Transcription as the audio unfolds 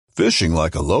Fishing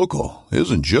like a local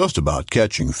isn't just about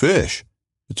catching fish.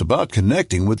 It's about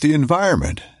connecting with the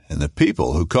environment and the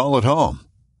people who call it home.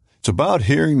 It's about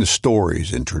hearing the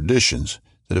stories and traditions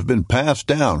that have been passed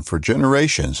down for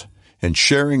generations and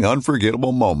sharing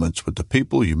unforgettable moments with the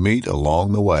people you meet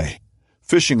along the way.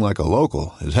 Fishing like a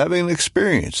local is having an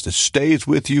experience that stays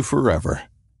with you forever.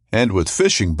 And with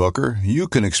Fishing Booker, you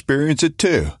can experience it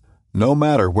too, no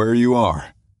matter where you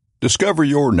are. Discover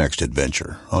your next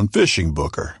adventure on Fishing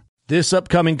Booker. This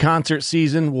upcoming concert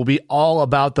season will be all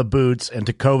about the boots, and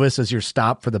Tecovas is your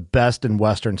stop for the best in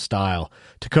Western style.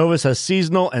 Tecovas has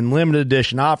seasonal and limited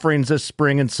edition offerings this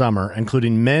spring and summer,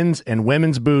 including men's and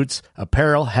women's boots,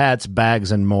 apparel, hats,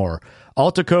 bags, and more.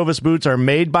 All Tecovas boots are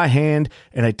made by hand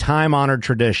in a time-honored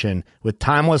tradition with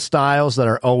timeless styles that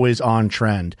are always on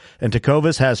trend. And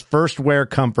Tecovas has first wear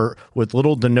comfort with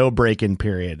little to no break-in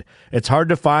period. It's hard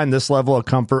to find this level of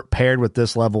comfort paired with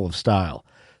this level of style.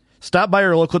 Stop by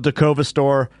your local Tecovas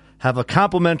store, have a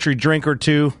complimentary drink or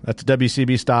two, that's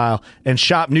WCB style, and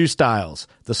shop new styles.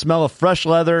 The smell of fresh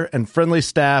leather and friendly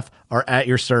staff are at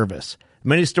your service.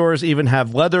 Many stores even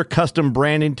have leather custom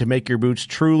branding to make your boots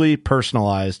truly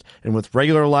personalized. And with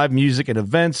regular live music and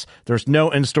events, there's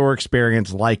no in-store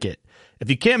experience like it.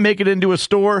 If you can't make it into a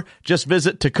store, just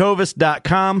visit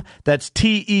tecovas.com. That's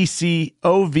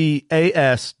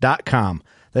TECOVAS.com.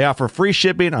 They offer free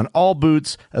shipping on all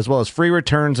boots, as well as free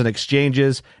returns and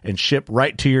exchanges, and ship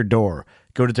right to your door.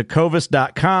 Go to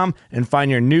tecovas.com and find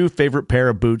your new favorite pair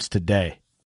of boots today.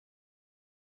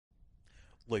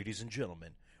 Ladies and gentlemen,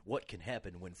 what can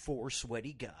happen when four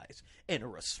sweaty guys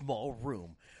enter a small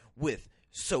room with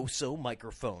so-so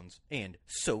microphones and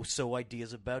so-so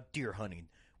ideas about deer hunting?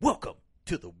 Welcome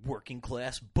to the Working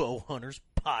Class Bow Hunters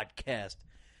Podcast.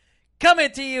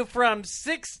 Coming to you from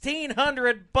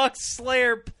 1600 Buck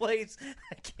Slayer Place.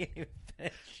 I can't even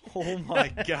finish. Oh, my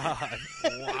God.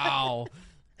 Wow.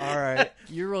 All right.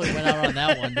 You really went out on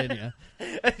that one, didn't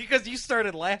you? Because you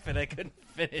started laughing, I couldn't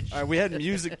finish. All right, we had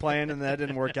music playing, and that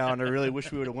didn't work out, and I really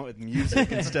wish we would have went with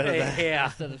music instead of that. Yeah.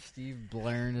 Instead of Steve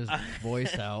blaring his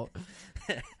voice out.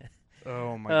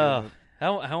 Oh, my God.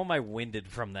 How am I winded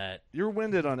from that? You're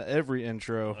winded on every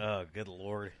intro. Oh, good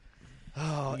Lord.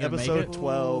 Oh, You gonna make episode it?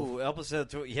 12. Ooh, episode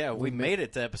 12. Yeah, we made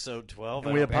it to episode 12.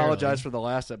 And we I don't- apologize for the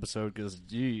last episode because,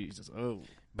 Jesus, Oh,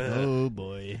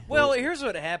 boy. Well, here's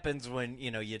what happens when,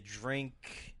 you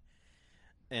drink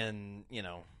and, it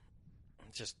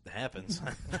just happens.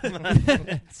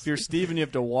 If you're Steve and you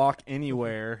have to walk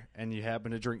anywhere and you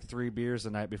happen to drink 3 beers the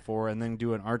night before and then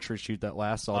do an archery shoot that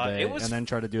lasts all day it was and then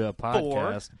try to do a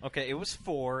podcast. 4. Okay, it was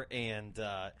 4, and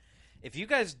if you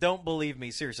guys don't believe me,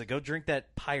 seriously, go drink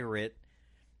that Pirate.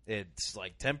 It's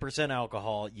like 10%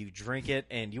 alcohol. You drink it,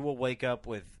 and you will wake up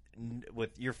with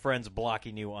your friends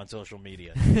blocking you on social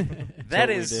media. That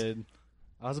Totally is. did.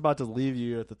 I was about to leave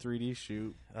you at the 3D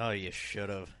shoot. Oh, you should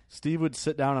have. Steve would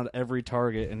sit down on every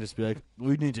target and just be like,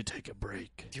 "We need to take a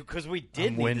break." Because we did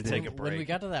I'm need winded. to take a break. When we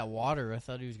got to that water, I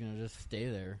thought he was going to just stay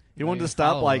there. He Not wanted to even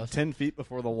stop follow like us. 10 feet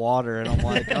before the water, and I'm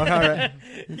like, "Oh, all right."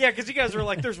 Yeah, because you guys were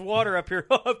like, "There's water up here."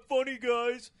 Funny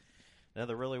guys. No,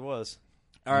 there really was.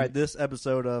 All right, this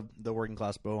episode of the Working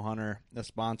Class Bow Hunter is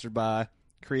sponsored by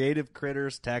Creative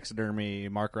Critters Taxidermy,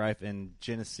 Mark Reif in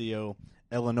Geneseo,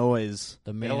 Illinois.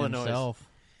 The man Illinois. himself.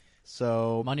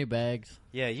 So, Money bags.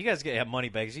 Yeah, you guys have money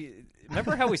bags.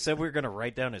 Remember how we said we were going to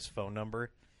write down his phone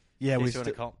number? yeah, In we case you want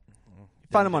to call.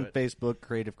 find Didn't him on do it. Facebook,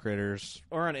 Creative Critters.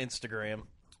 Or on Instagram.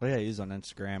 Oh, yeah, he's on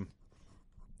Instagram.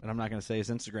 And I'm not going to say his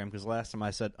Instagram because last time I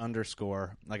said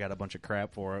underscore, I got a bunch of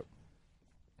crap for it.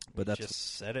 But that's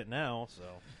Just said it now, so.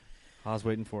 I was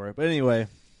waiting for it. But anyway,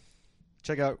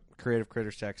 check out Creative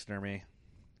Critters Taxidermy.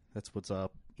 That's what's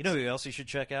up. You know who else you should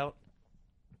check out?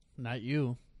 Not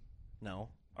you. No,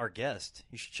 our guest.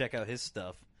 You should check out his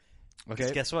stuff. Okay.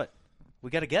 'Cause guess what? We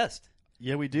got a guest.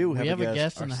 Yeah, we do have, have a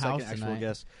guest our in the second house actual tonight.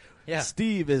 guest. Yeah.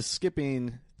 Steve is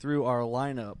skipping through our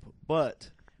lineup, but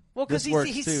Well, because this works,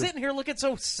 he's too. sitting here looking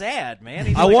so sad, man.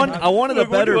 He's I like, wanted a when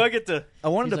better. do I get to? I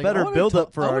wanted He's a like, better I wanna build up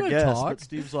talk- for I our wanna guest, talk. but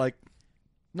Steve's like,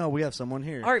 "No, we have someone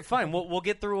here." All right, fine. We'll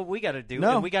get through what we got to do.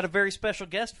 No. And we got a very special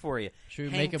guest for you. Should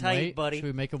we Hang make him tight, wait? buddy. Should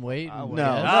we make him wait? No. and-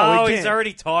 No, Oh, we he's can't.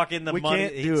 already talking. The we money.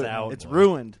 can't do He's it. out. It's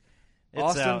ruined. It's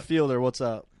Austin out. Fielder, what's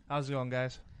up? How's it going,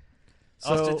 guys?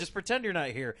 So, Austin, just pretend you're not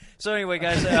here. So anyway,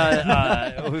 guys,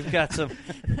 we've got some.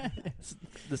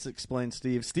 this explains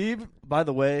Steve. Steve, by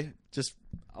the way, just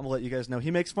I'm gonna let you guys know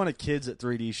he makes fun of kids at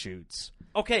 3D shoots.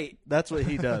 Okay, That's what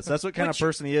he does. That's what kind of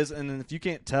person he is. And then if you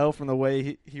can't tell from the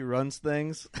way he runs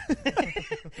things,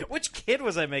 which kid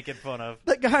was I making fun of?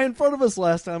 that guy in front of us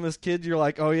last time, this kid, you're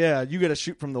like, oh yeah, you got to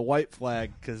shoot from the white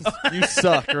flag because you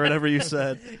suck or whatever you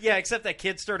said. Yeah, except that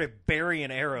kid started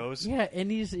burying arrows. Yeah, and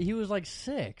he was like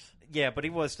 6. Yeah, but he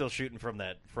was still shooting from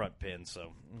that front pin,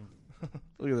 so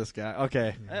Look at this guy.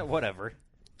 Okay, whatever.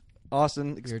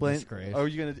 Austin, explain. disgrace. Oh,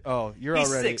 you're gonna. Oh, you're He's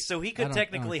already. 6, so he I could don't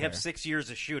technically have care. 6 years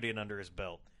of shooting under his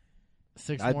belt.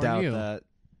 6 I more doubt than you. that.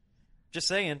 Just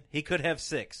saying, he could have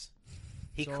 6.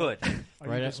 He So- could. Are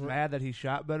Right you just at- mad that he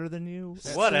shot better than you?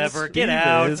 Whatever, Steve get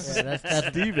out. is. Yeah, that's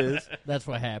Steve is. that's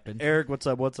what happened. Eric, what's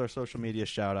up? What's our social media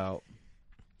shout out?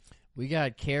 We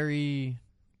got Carrie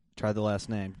Try the last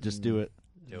name. Just do it.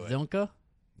 Do it. Zilka.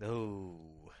 Oh.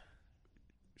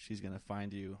 She's gonna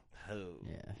find you. Oh.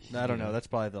 Yeah, I don't know. That's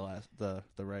probably the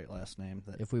right last name.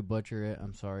 If we butcher it,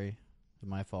 I'm sorry. It's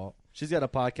my fault. She's got a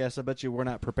podcast. I bet you we're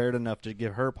not prepared enough to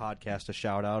give her podcast a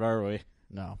shout out, are we?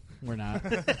 No, we're not.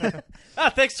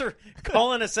 Thanks for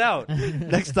calling us out.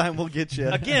 Next time we'll get you.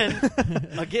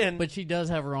 Again, But she does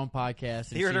have her own podcast.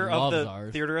 And theater she of loves the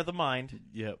ours. theater of the mind.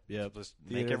 Yep. Just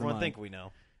Theater make of the everyone mind. think we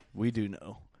know. We do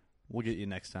know. We'll get you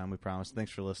next time. We promise.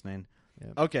 Thanks for listening.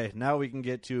 Yep. Okay, now we can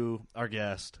get to our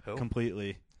guest Who?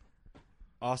 completely.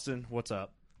 Austin, what's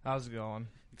up? How's it going?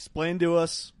 Explain to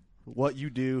us what you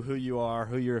do, who you are,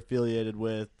 who you're affiliated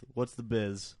with. What's the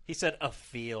biz? He said a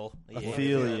feel.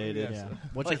 Affiliated. Yeah.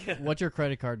 What's your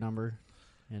credit card number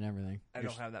and everything? I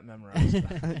don't have that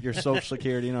memorized. Your social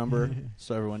security number,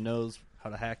 so everyone knows how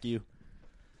to hack you.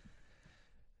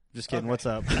 Just kidding. Okay. What's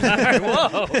up?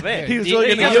 Whoa, man. He was Deep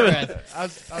really gonna cut. give it. I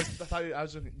thought I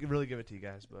was going to really give it to you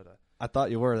guys, but I thought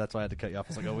you were. That's why I had to cut you off. I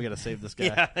was like, oh, we got to save this guy.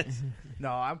 Yeah. no,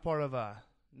 I'm part of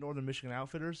Northern Michigan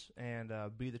Outfitters and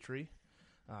Be the Tree.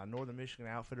 Northern Michigan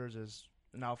Outfitters is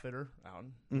an outfitter out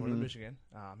in Northern Mhm. Michigan.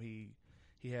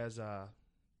 He has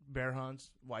bear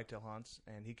hunts, whitetail hunts,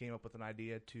 and he came up with an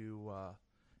idea to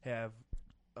have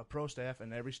a pro staff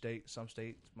in every state. Some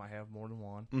states might have more than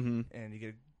one, Mm-hmm. and you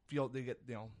get field. They get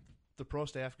the pro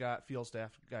staff got field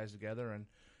staff guys together, and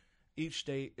each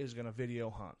state is going to video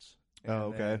hunts. And Oh,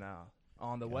 okay. Then,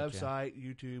 on the Gotcha. website,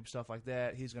 YouTube, stuff like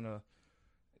that, he's going to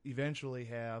eventually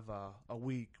have a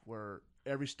week where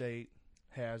every state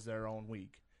has their own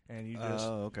week, and you just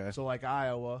Oh, okay. so like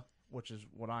Iowa, which is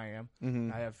what I am.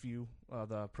 Mm-hmm. I have a few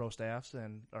the pro staffs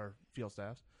and or field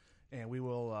staffs, and we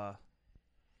will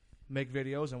make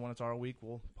videos. And when it's our week,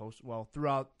 we'll post. Well,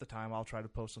 throughout the time, I'll try to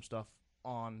post some stuff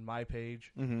on my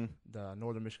page, Mm-hmm. the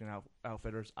Northern Michigan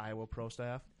Outfitters Iowa Pro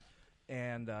Staff,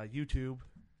 and YouTube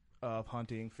of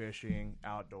hunting, fishing,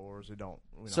 outdoors. We don't.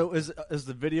 So is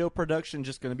the video production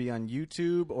just going to be on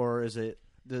YouTube, or is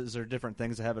there different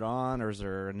things to have it on, or is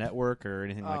there a network or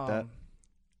anything like that?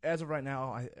 As of right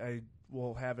now, I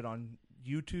will have it on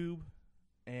YouTube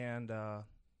and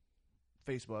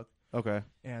Facebook. Okay.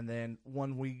 And then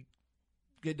when we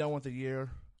get done with the year,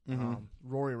 Mhm.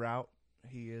 Rory Rout,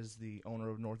 he is the owner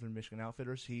of Northern Michigan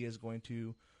Outfitters. He is going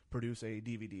to produce a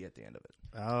DVD at the end of it.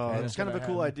 Oh, And it's that's kind of a what I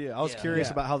cool have. idea. I was Yeah. curious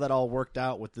Yeah. about how that all worked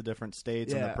out with the different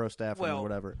states and the Yeah. pro staff Well, and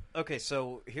whatever. Okay,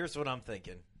 so here's what I'm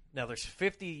thinking. Now, there's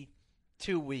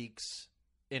 52 weeks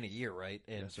in a year, right?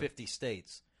 In Yes, sir. 50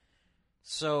 states.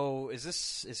 So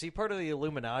is he part of the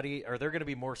Illuminati? Are there going to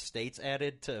be more states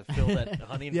added to fill that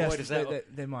hunting Yes, void? Is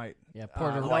that they might. Yeah,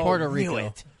 no, Puerto knew Rico.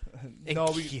 it.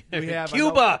 No, we have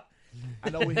Cuba. I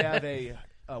know we have a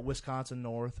Wisconsin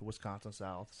North, Wisconsin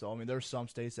South. So I mean, there's some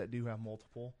states that do have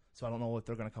multiple. So I don't know if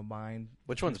they're going to combine.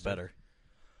 Which one's better?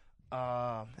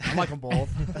 I like them both,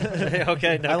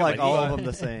 Okay, no, I like come all on. of them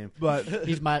the same. but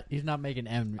He's not making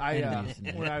enemies.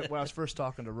 when I was first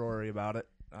talking to Rory about it,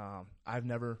 I've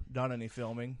never done any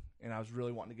filming, and I was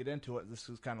really wanting to get into it. This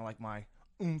was kind of like my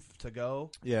oomph to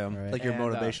go. Yeah, Right. like your And,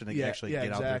 motivation to actually get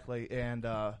exactly. And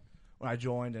when I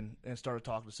joined and started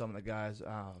talking to some of the guys,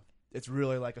 it's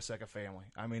really like a second family.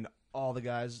 I mean, all the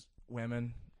guys,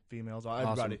 women, females,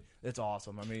 everybody. It's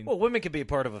awesome. I mean, Well, women can be a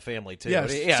part of a family too.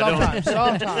 yes, Yeah, don't-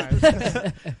 sometimes.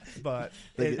 But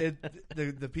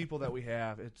the people that we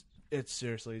have, it's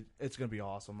seriously, it's going to be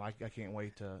awesome. I can't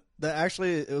wait to. That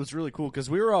actually, it was really cool because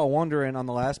we were all wondering on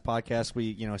the last podcast.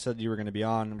 We, said you were going to be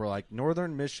on, and we're like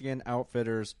Northern Michigan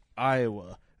Outfitters,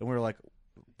 Iowa, and we were like,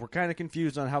 we're kind of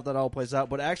confused on how that all plays out.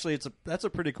 But actually, that's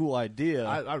a pretty cool idea.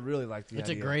 I really like the It's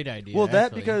a idea. great idea. well, that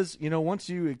actually. because once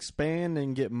you expand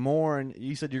and get more, and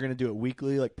you said you're going to do it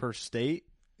weekly, like per state.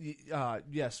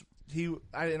 Yes,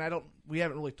 we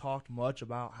haven't really talked much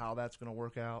about how that's going to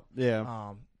work out.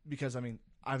 Yeah. Because I mean,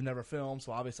 I've never filmed,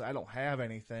 so obviously I don't have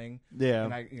anything. Yeah.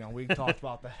 And we talked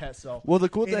about that. So Well, the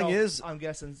cool thing is, I'm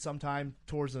guessing sometime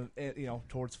towards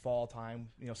towards fall time,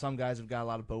 some guys have got a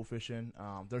lot of bow fishing.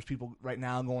 There's people right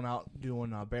now going out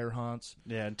doing bear hunts.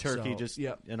 yeah, and turkey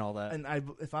and all that. And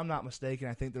if I'm not mistaken,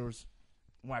 I think there was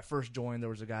when I first joined, there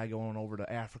was a guy going over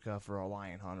to Africa for a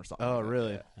lion hunt or something. Oh, like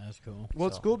really? that. That's cool. Well,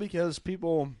 it's cool because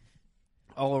people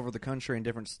all over the country in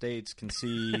different states can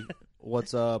see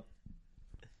what's up.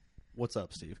 What's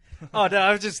up, Steve? Oh, no,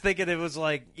 I was just thinking it was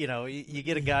like, you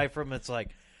get a guy from, it's like,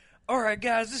 all right,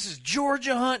 guys, this is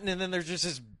Georgia hunting, and then there's just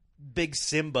this big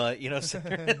Simba,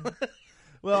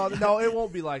 Well, no, it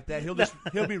won't be like that.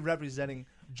 He'll be representing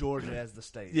Georgia as the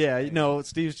state. Yeah,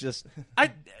 Steve's just.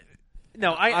 I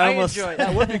almost- enjoy it.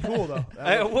 That would be cool though.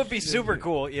 It would be super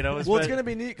cool, Well, it's going to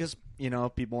be neat because,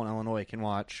 people in Illinois can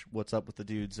watch what's up with the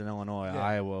dudes in Illinois,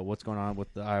 Iowa, what's going on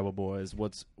with the Iowa boys,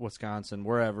 what's Wisconsin,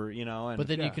 wherever, And, But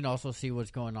then you can also see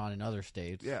what's going on in other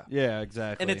states. Yeah. yeah,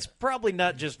 exactly. And it's probably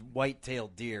not just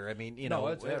white-tailed deer. I mean, No,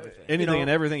 it's everything. anything and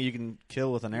everything you can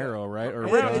kill with an arrow, right? Or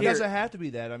Well, with it a- doesn't have to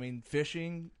be that. I mean,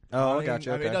 fishing. Oh, hunting, gotcha,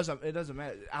 I mean, okay. it doesn't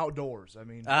matter. Outdoors. I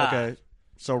mean, Okay.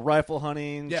 So rifle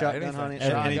hunting, yeah, shotgun anything. hunting,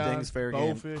 Shotgun, anything's fair bow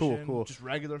game. Fishing, Cool. Just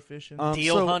regular fishing.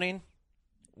 deal so- hunting?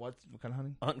 what kind of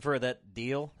hunting? Hunting for that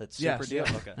deal? That super Yes, deal?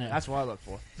 yeah. Okay. Yeah. That's what I look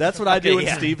for. That's what I do Okay, when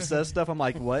yeah. Steve says stuff. I'm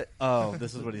like, what? Oh,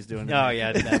 this is what he's doing. Oh,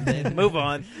 yeah. Move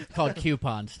on. It's called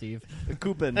coupon, Steve.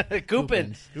 Coupon. Coopin.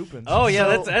 Coupons. Hooping. Oh,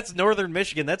 yeah, So- that's northern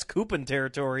Michigan. That's Coopin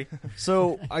territory.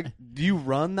 So, do you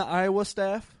run the Iowa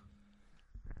staff?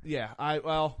 Yeah,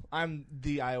 I'm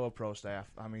the Iowa pro staff.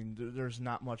 I mean, there's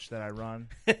not much that I run.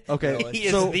 Okay. He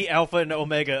is so, the alpha and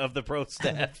omega of the pro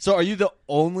staff. so are you the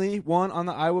only one on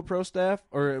the Iowa pro staff,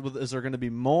 or is there going to be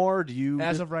more? Do you?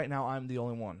 As of right now, I'm the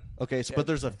only one. Okay, so but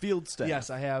there's a field staff. Yes,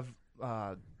 I have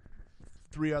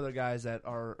 3 other guys that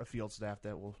are a field staff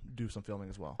that will do some filming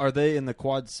as well. Are they in the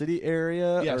Quad City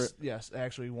area? Yes, yes.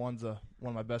 Actually, one's one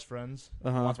of my best friends.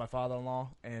 Uh-huh. One's my father-in-law,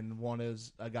 and one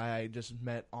is a guy I just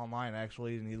met online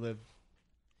actually, and he lived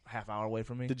a half hour away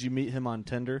from me. Did you meet him on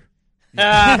Tinder?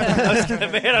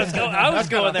 I was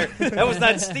going there. That was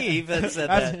not Steve that said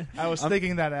that. I was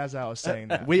thinking that as I was saying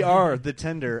that. We are the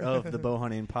Tinder of the bow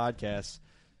hunting podcast.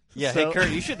 Yeah, So- hey, Kurt,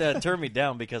 you should turn me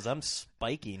down because I'm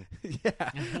spiking. Yeah,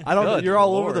 I don't. Good You're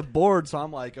all over Lord. the board, so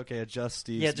I'm like, okay, adjust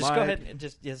Steve's Yeah, just mic. go ahead and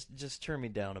just turn me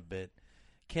down a bit.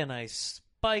 Can I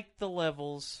spike the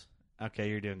levels? Okay,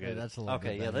 you're doing Yeah, good. that's a little Okay,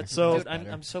 bit yeah, better. that's So- dude,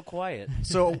 I'm so quiet.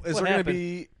 So, is What there going to happened?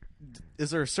 be? Is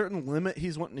there a certain limit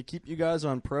he's wanting to keep you guys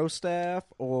on pro staff,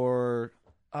 or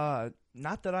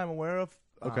Not that I'm aware of.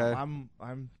 Okay. I'm.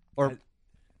 or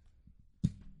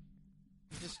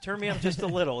Just turn me up just a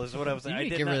little is what I was You saying. I need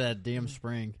to did give her not. that damn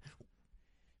spring.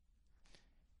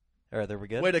 All right, there we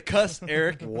go. way to cuss,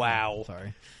 Eric? Wow.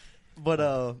 Sorry.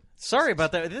 But Sorry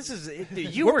about that. This is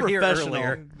you We're were here professional.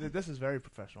 earlier. This is very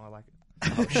professional. I like it.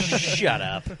 Oh, shut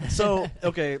up. so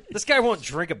okay. This guy won't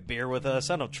drink a beer with us.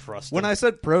 I don't trust him. When I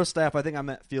said pro staff, I think I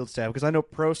meant field staff because I know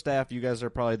pro staff. You guys are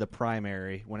probably the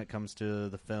primary when it comes to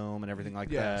the film and everything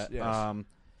like Yes, that. yes.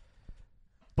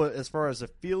 But as far as the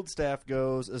field staff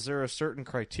goes, is there a certain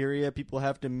criteria people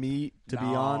have to meet to be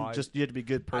No, on? Just you have to be a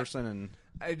good person and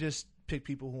I just pick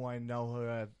people who I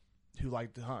know who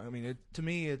like to hunt. I mean, to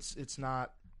me, it's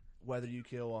not whether you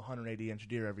kill a 180-inch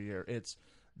deer every year. It's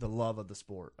the love of the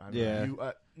sport. I mean, Yeah. you,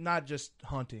 not just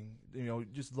hunting.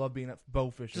 Just love being a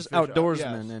bow fishing. just fish-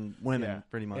 outdoorsmen yes. and women, Yeah.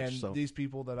 pretty much. And so these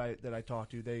people that I talk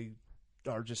to, they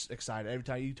are just excited every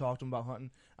time you talk to them about hunting.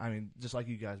 I mean, just like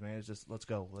you guys, man. It's just let's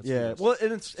go. Let's do yeah. this. Well,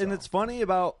 and it's funny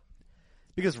about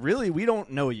because really we don't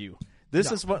know you. This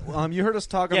No. is what you heard us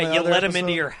talk about. yeah, you let him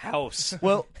into your house.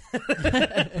 Well,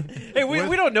 Hey,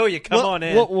 we don't know you. Come on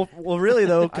in. Well, really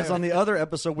though, because on the other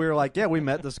episode we were like, yeah, we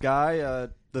met this guy,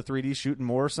 the 3D shooting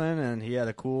Morrison, and he had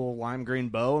a cool lime green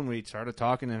bow, and we started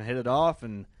talking and hit it off,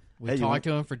 and We talked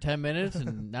to him for 10 minutes,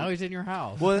 and now he's in your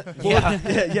house. Yeah.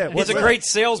 He's He's a great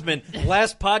salesman.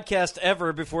 Last podcast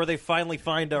ever before they finally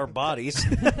find our bodies.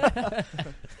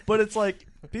 But it's like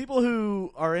people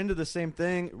who are into the same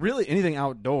thing, really anything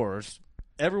outdoors.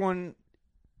 Everyone,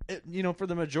 for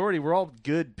the majority, we're all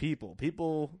good people.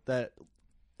 People that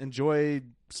enjoy.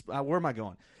 Where am I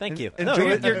going? Thank you. En- No,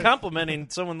 enjoy- you're complimenting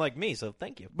someone like me, so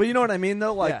thank you. But you know what I mean,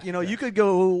 though. Like Yeah, you could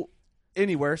go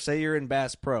anywhere. Say you're in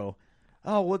Bass Pro.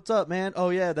 Oh, what's up, man?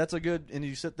 Oh, yeah, that's a good. And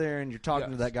you sit there and you're talking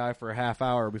to Yes. that guy for a half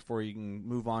hour before you can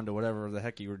move on to whatever the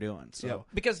heck you were doing. So Yep.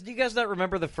 Because do you guys not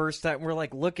remember the first time we're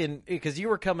like looking because you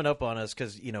were coming up on us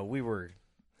because we were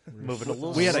Moving a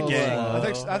little. We had a slow.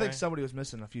 gang. I think somebody was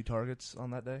missing a few targets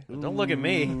on that day. Don't look at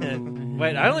me.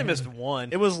 Wait, I only missed one.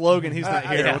 It was Logan. He's not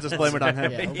here. Yeah. We'll just blame it on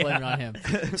him. Yeah, we'll blame it on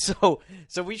him.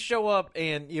 So we show up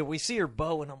and we see her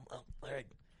bow, and I'm like,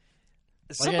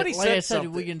 somebody like I said said,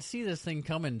 something. we can see this thing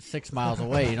coming 6 miles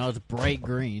away. It's bright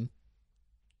green.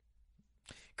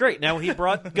 Great. Now he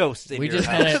brought ghosts in We your just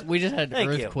house. had we just had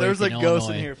Thank you. earthquake. There's a in ghost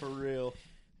in Illinois. here for real.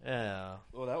 Yeah.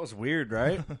 Well, that was weird,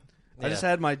 right? I just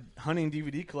had my hunting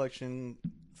DVD collection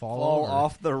fall over.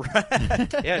 off the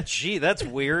rack. Yeah, gee, that's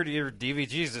weird. Your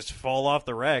DVDs just fall off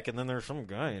the rack, and then there's some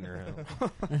guy in your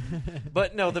house.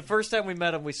 But no, the first time we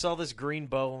met him, we saw this green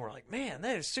bow, and we're like, man,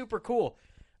 that is super cool.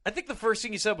 I think the first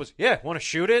thing he said was, yeah, want to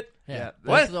shoot it? Yeah,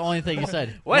 What? that's the only thing he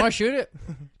said. What? Want to shoot it?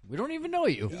 We don't even know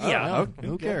you. Yeah. Oh,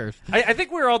 who cares? I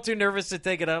think we were all too nervous to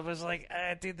take it up. I was like,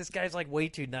 dude, this guy's like way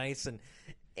too nice, and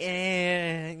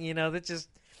that just...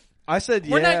 I said,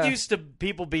 We're not used to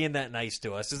people being that nice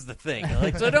to us, is the thing.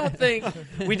 Like, so don't think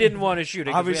we didn't want to shoot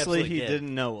it. 'cause we Obviously, absolutely he did.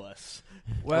 didn't know us.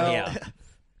 Well, Yeah.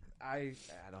 I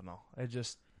don't know. It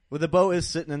just Well, the bow is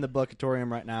sitting in the buckatorium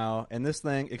right now, and this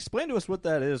thing. Explain to us what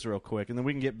that is, real quick, and then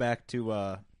we can get back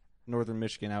to Northern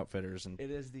Michigan Outfitters and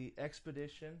it is the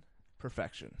Expedition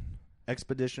Perfection.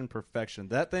 Expedition Perfection.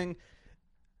 That thing,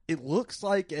 it looks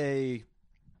like a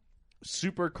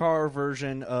supercar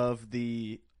version of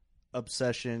the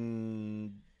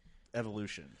Obsession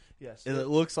Evolution. Yes. It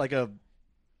looks like a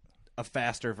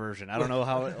faster version. I don't know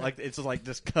how it's like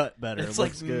just cut better. It's It like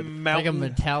looks good. Like a Mountain,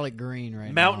 metallic green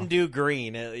right Mountain now. Dew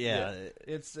green. Yeah.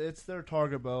 It's their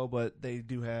target bow, but they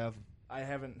do have. I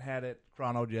haven't had it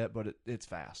chronoed yet, but it's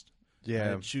fast.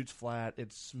 Yeah. It shoots flat.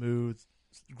 It's smooth.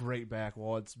 It's great back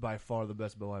wall. It's by far the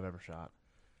best bow I've ever shot.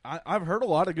 I've heard a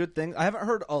lot of good things. I haven't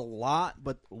heard a lot,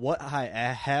 but what I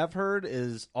have heard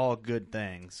is all good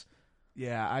things.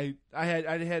 Yeah, I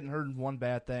hadn't heard one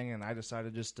bad thing, and I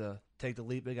decided just to take the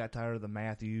leap. I got tired of the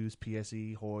Matthews,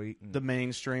 PSE, Hoyt. And, The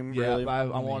mainstream, yeah, really. I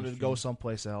wanted to go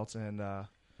someplace else, and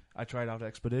I tried out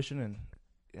Expedition,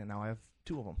 and now I have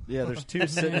two of them. Yeah, there's two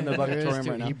sitting in the There is buckatorium two.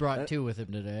 right now. He brought two with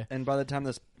him today. And by the time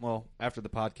after the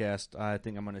podcast, I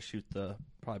think I'm going to shoot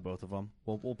probably both of them.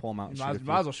 We'll pull them out. And You shoot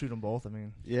might as well shoot them both. I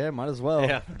mean, Yeah, might as well.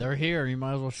 Yeah. They're here. You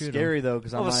might as well shoot Scary though,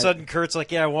 because All of a sudden, Kurt's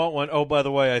like, "Yeah, I want one. Oh, by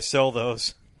the way, I sell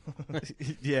those.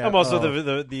 yeah, I'm also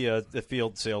the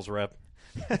field sales rep."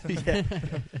 yeah.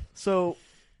 So,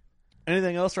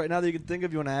 anything else right now that you can think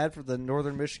of you want to add for the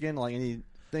Northern Michigan? Like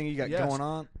anything you got Yes. going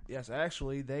on? yes,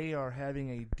 actually, they are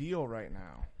having a deal right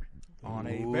now on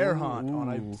a bear hunt, on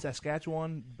a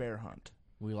Saskatchewan bear hunt.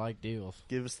 We like deals.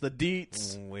 Give us the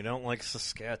deets. We don't like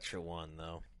Saskatchewan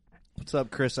though. What's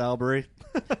up, Chris Albury?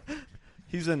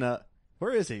 He's in.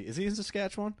 Where is he? Is he in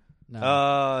Saskatchewan?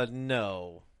 No.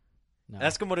 No. no.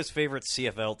 Ask him what his favorite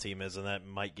CFL team is, and that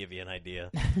might give you an idea.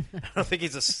 I don't think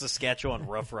he's a Saskatchewan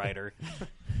Rough Rider.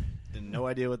 No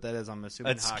idea what that is. I'm assuming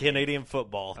That's hockey. Canadian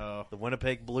football. Oh. The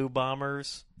Winnipeg Blue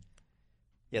Bombers.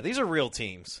 Yeah, these are real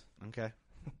teams. Okay,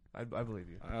 I believe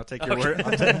you. I'll take your Okay. word.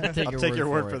 I'll take your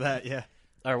word for for it. that. Yeah.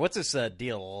 All right, what's this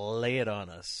deal? Lay it on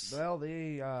us. Well,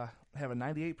 they have a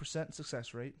 98%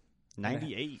 success rate.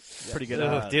 98. Pretty good.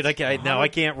 Oh, odds. dude, I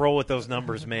can't roll with those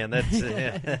numbers, man.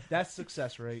 That's That's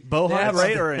success rate. Bow They hunt have-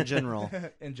 rate or in general?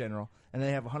 in general, and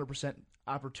they have 100%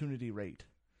 opportunity rate.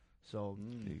 So,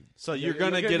 So yeah, you're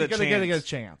gonna get a chance. You're gonna get a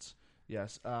chance.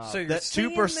 Yes. so you're That saying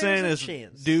 2% there's a is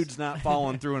chance. dudes not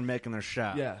following through and making their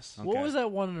shot. yes. Okay. What was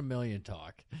that 1 in a million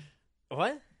talk? What?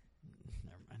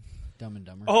 Never mind. Dumb and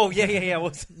Dumber. Oh yeah.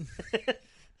 What's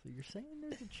So you're saying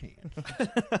there's a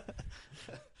chance?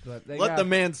 But they Let got- the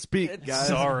man speak, guys.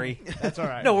 Sorry. That's all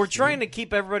right. No, we're trying to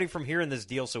keep everybody from hearing this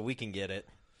deal so we can get it.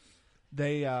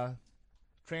 They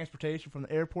transportation from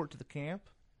the airport to the camp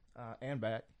and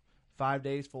back. 5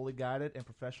 days fully guided and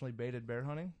professionally baited bear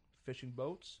hunting, fishing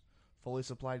boats, fully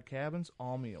supplied cabins,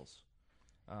 all meals.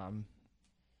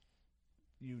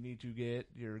 You need to get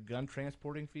your gun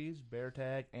transporting fees, bear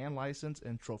tag, and license,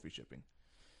 and trophy shipping.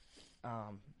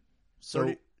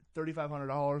 So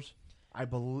 $3,500. I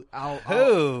believe.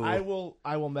 Who? I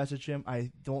will message him.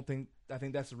 I think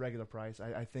that's the regular price.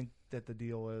 I think that the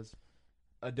deal is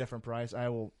a different price. I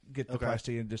will get the Okay. price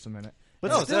to you in just a minute. but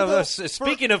No, still, though,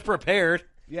 speaking of prepared,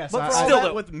 Yes, but for I- all still that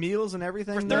though- with meals and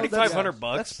everything, for though, that's-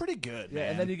 $3,500, that's pretty good. yeah, man.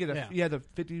 and then you get Yeah. you have the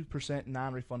 50%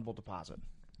 non-refundable deposit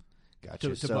gotcha.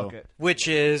 to So book it. which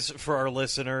is for our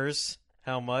listeners,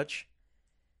 how much?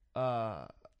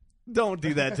 don't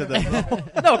do that to them.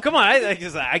 No, come on,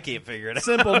 I can't figure it out.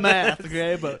 Simple math,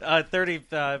 okay? But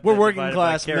 35. we're working divided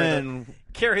by class men.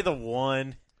 Carry the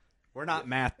one. We're not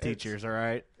math teachers, all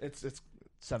right? It's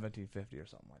 $17.50 or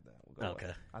something like that. We'll go Okay.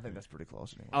 with it. I think that's pretty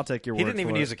close anyway. I'll take your He word didn't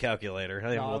even for use it. a calculator. No,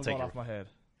 We'll I'm take going it. off my head.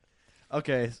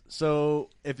 Okay, so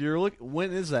if you're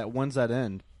when is that? When's that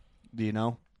end? Do you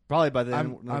know? Probably by the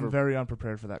end. I'm very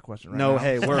unprepared for that question right No, now.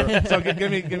 hey, we're So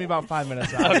give me about 5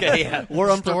 minutes. Out. Okay, yeah.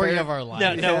 we're Story unprepared. of our No,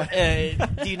 life.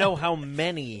 no. Do you know how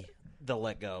many they'll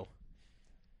let go?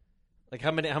 Like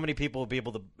how many people will be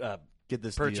able to Get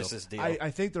this purchase deal. this deal?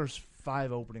 I think there's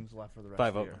 5 openings left for the rest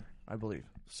 5 of the year, I believe.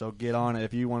 So get on it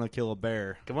if you want to kill a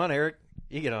bear. Come on, Eric,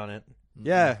 you get on it.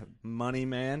 Yeah, money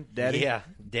man, daddy. Yeah,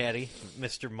 Daddy,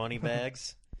 Mr.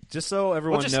 Moneybags. Just so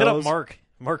everyone We'll just knows. hit up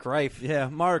Mark Reif. Yeah,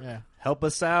 Mark, Yeah. help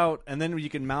us out, and then you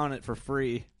can mount it for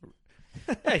free.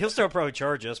 Yeah, he'll still probably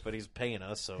charge us, but he's paying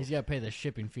us. So He's got to pay the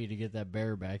shipping fee to get that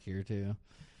bear back here too.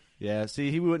 Yeah,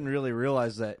 see, he wouldn't really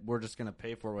realize that we're just going to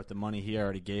pay for it with the money he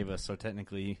already gave us. So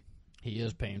technically, He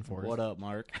is paying for it. what up,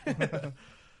 Mark?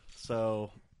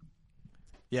 So,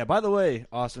 yeah. By the way,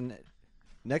 Austin,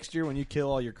 next year when you kill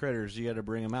all your critters, you got to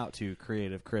bring them out to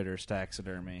Creative Critters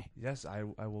Taxidermy. Yes,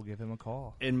 I will give him a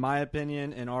call. In my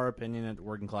opinion, in our opinion at the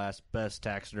Working Class, best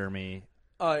taxidermy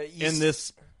you in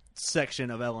this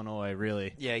section of Illinois,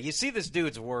 really. Yeah, you see this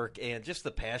dude's work and just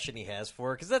the passion he has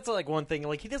for it. Because that's like one thing.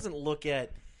 Like he doesn't look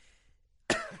at.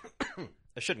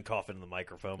 I shouldn't cough into the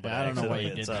microphone, but I don't know why you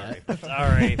accidentally- did it's all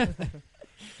right. All right.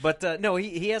 But no,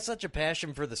 he has such a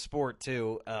passion for the sport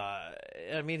too.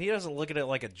 I mean, he doesn't look at it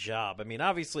like a job. I mean,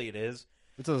 obviously it is.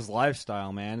 It's his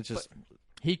lifestyle, man. It's just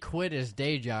He quit his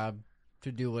day job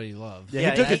to do what he loves. yeah,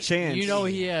 Yeah, he took he- a chance. You know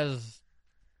he has.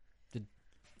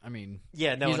 I mean,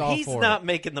 Yeah, no, He's and all he's for not it.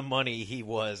 making the money he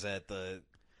was at the.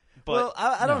 But well,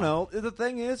 I don't know. The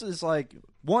thing is like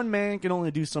one man can only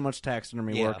do so much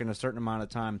taxidermy Yeah. work in a certain amount of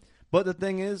time. But the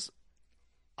thing is,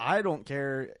 I don't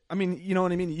care. I mean, you know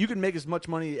what I mean? You can make as much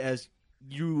money as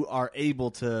you are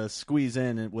able to squeeze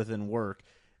in within work.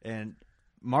 And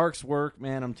Mark's work,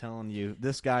 man, I'm telling you,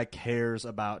 this guy cares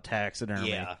about taxidermy.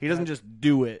 Yeah. He doesn't just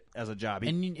do it as a job. He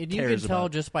and you can cares tell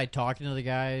about it. just by talking to the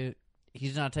guy,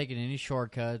 he's not taking any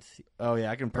shortcuts. Oh yeah,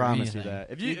 I can promise you anything.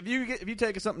 that. If you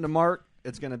take something to Mark,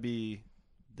 it's gonna be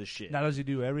the shit. Now, does he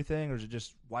do everything, or is it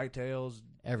just whitetails?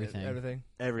 Everything. Everything.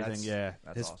 Everything, That's- yeah.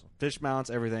 that's His awesome. fish mounts,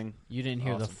 everything. You didn't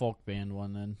hear the Awesome. folk band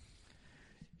one then.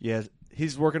 Yeah,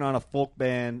 he's working on a folk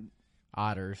band.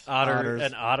 Otters. Otters.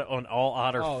 an all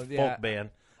otter Oh, folk yeah. band.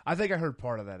 I think I heard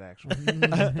part of that actually.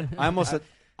 I almost said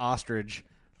ostrich.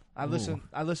 I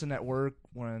listen at work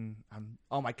when I'm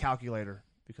on my calculator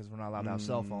because we're not allowed to have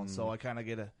cell phones, so I kind of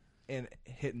get a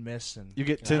hit and miss and You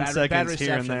get 10 bad seconds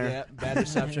here and reception, there. Yeah, bad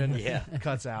reception. Yeah.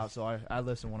 cuts out. So I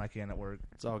listen when I can at work.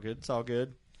 It's all good. It's all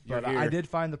good. You're But here. I did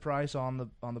find the price on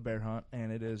the bear hunt,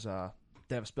 and it is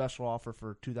they have a special offer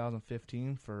for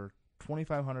 2015 for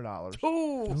 $2,500.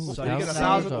 Ooh, So you get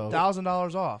 $1,000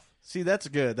 $1,000 off, See, that's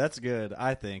good. That's good,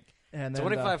 I think. and then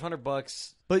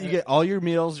 $2,500. But you get all your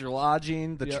meals, your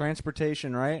lodging, the Yep.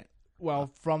 transportation, right?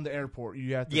 well, from the airport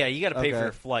you have to, Yeah, you got to pay for Okay.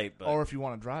 your flight, but or if you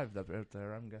want to drive up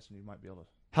there, I'm guessing you might be able to.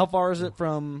 How far is it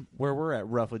from where we're at,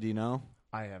 roughly? Do you know?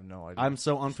 I have no idea. I'm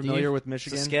so unfamiliar Steve? with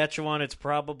Michigan. Saskatchewan, it's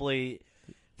probably.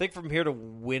 I think from here to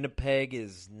Winnipeg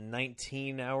is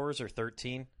 19 hours or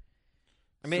 13.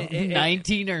 I mean,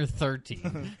 19 or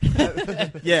 13.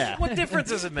 Yeah. what difference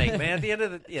does it make, man? At the end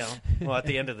of the, at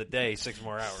the end of the day, 6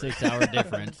 more hours. 6 hour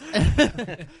difference.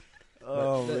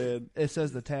 Oh, man. It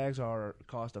says the tags are a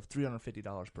cost of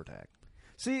 $350 per tag.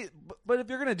 See, but if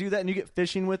you're going to do that and you get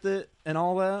fishing with it and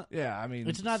all that, Yeah, I mean,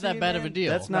 It's not See, that bad of a man,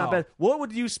 deal. That's not No. bad. What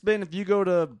would you spend if you go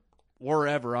to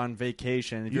wherever on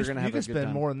vacation? If you you're going to have can a good spend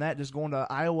time? more than that just going to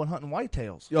Iowa and hunting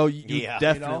whitetails. Oh, you Yeah.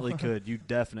 definitely You know? could. You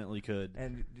definitely could.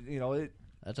 And it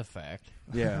That's a fact.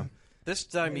 Yeah. This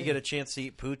time you get a chance to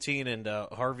eat poutine and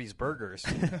Harvey's Burgers.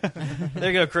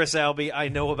 There you go, Chris Albee. I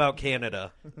know about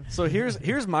Canada. So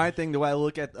here's my thing. The way I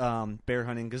look at bear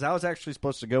hunting, because I was actually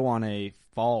supposed to go on a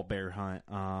fall bear hunt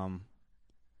I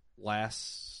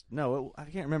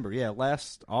can't remember. Yeah,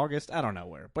 last August. I don't know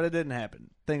where, but it didn't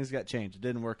happen. Things got changed. It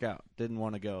didn't work out. Didn't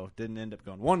want to go. Didn't end up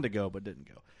going. Wanted to go, but didn't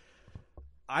go.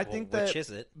 I think that which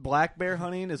is it? black bear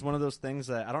hunting is one of those things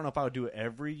that I don't know if I would do it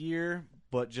every year,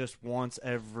 but just once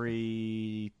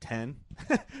every 10.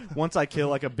 Once I kill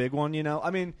like a big one, you know. I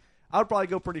mean, I would probably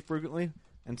go pretty frequently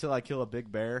until I kill a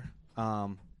big bear.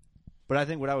 But I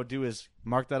think what I would do is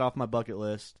mark that off my bucket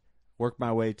list, work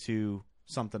my way to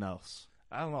something else.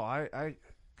 I don't know. I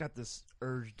got this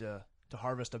urge to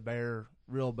harvest a bear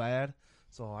real bad,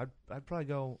 so I'd probably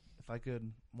go if I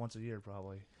could once a year.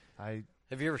 Probably.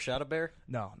 Have you ever shot a bear?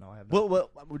 No, I have not. Well,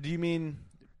 do you mean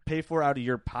pay for out of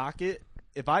your pocket?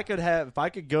 If I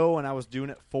could go and I was doing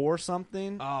it for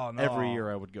something, Oh, no. every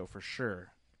year I would go for sure.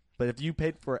 But if you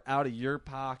paid for it out of your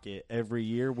pocket every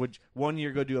year, would you, one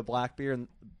year go do a black bear,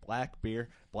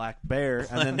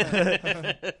 and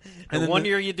then one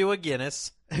year you do a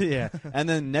Guinness. yeah, and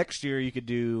then next year you could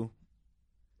do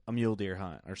a mule deer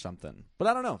hunt or something. But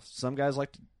I don't know. Some guys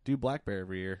like to do black bear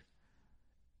every year.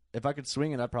 If I could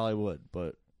swing it, I probably would.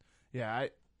 But Yeah, I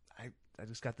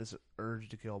just got this urge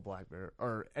to kill a black bear,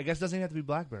 or I guess it doesn't even have to be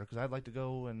black bear because I'd like to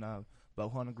go and bow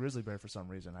hunt a grizzly bear for some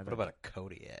reason. What about a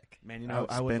Kodiak? man, you know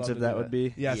I how would love expensive to that do would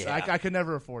be. Yes, Yeah. I could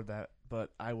never afford that,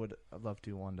 but I'd love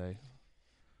to one day.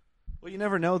 Well, you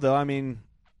never know, though. I mean,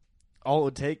 all it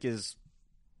would take is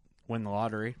win the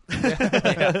lottery.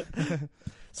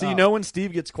 So you know when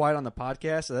Steve gets quiet on the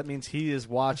podcast, so that means he is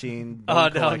watching Oh, Bone no,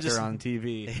 I'm Collector just- on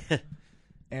TV.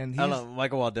 And I he's, don't know.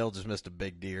 Michael Waddell just missed a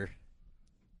big deer.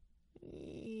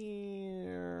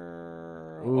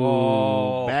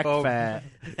 Ooh, back oh. fat.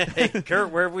 Hey,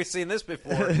 Kurt, where have we seen this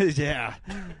before? Yeah.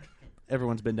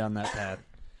 Everyone's been down that path.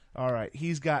 all right.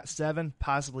 He's got 7,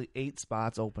 possibly 8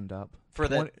 spots opened up For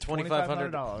that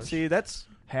 $2,500? $2,500. See, that's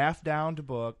half down to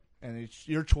book, and it's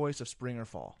your choice of spring or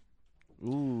fall.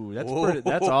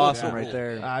 that's awesome Yeah. right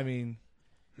there. I mean,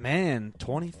 Man,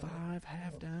 25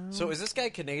 half down. So is this guy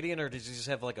Canadian, or does he just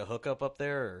have like a hookup up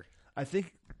there? Or? I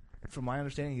think, from my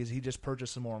understanding, he just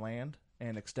purchased some more land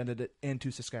and extended it into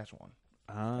Saskatchewan,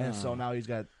 and so now he's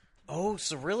got. Oh,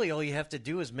 so really all you have to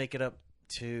do is make it up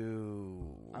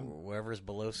to wherever's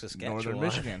below Saskatchewan. Northern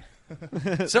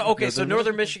Michigan. So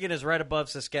Northern Michigan is right above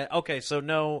Saskatchewan. Okay, so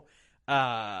no,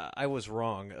 I was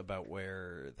wrong about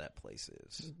where that place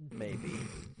is. Maybe.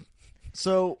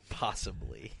 So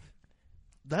Possibly.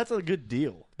 that's a good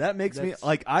deal. That makes me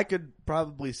like I could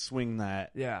probably swing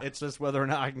that. Yeah. It's just whether or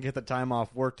not I can get the time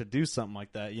off work to do something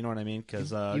like that. You know what I mean?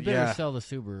 Because You better sell the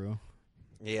Subaru.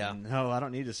 Yeah. No, I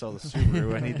don't need to sell the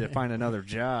Subaru. I need to find another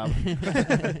job.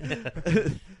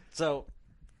 So,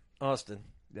 Austin,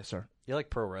 Yes, sir. you like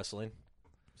pro wrestling?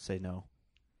 Say no.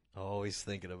 Always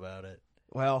thinking about it.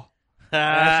 Well,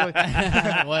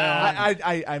 Actually, Well,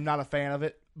 I'm not a fan of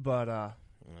it, but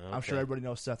I'm sure everybody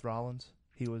knows Seth Rollins.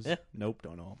 He was Yeah. Nope,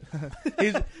 don't know.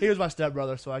 he was my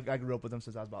stepbrother, so I grew up with him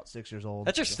since I was about 6 years old.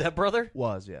 that's your stepbrother?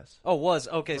 Was yes. Oh, was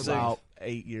okay. For So about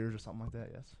 8 years or something like that.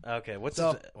 Yes. okay, what's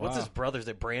his brother's? Is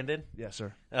it Brandon? Yes,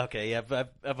 sir. Okay, yeah,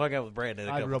 I've hung out with Brandon.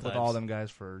 I grew up with all them guys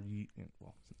for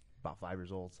about 5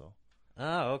 years old. So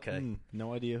Oh, okay.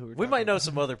 No idea who We might know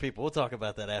some other people. We'll talk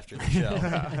about that after the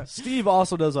show. Steve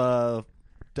also does a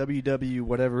WW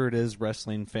whatever it is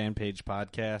wrestling fan page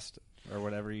podcast or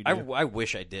whatever you do. I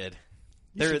wish I did.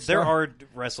 You There should start. are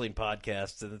wrestling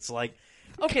podcasts, and it's like,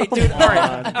 okay, dude, all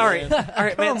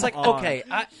right, man. It's like, Come on. okay,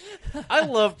 I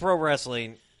love pro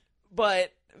wrestling,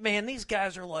 but man, these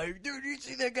guys are like, dude, you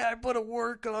see that guy put a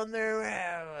work on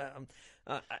there?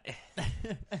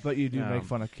 but you do make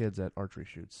fun of kids at archery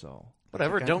shoots. So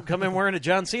Whatever. Don't come in wearing a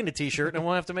John Cena T-shirt, and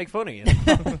we'll have to make fun of you.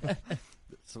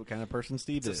 That's what kind of person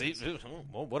Steve is.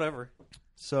 Well, whatever.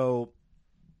 So,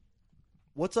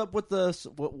 what's up with the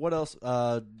what else?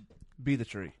 be the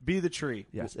tree. Be the tree.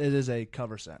 Yes, it is a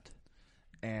cover scent,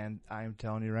 and I'm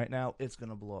telling you right now, it's going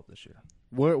to blow up this year.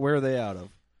 Where are they out of?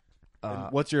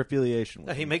 And what's your affiliation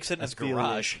with He them? makes it in his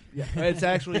garage. Yeah, it's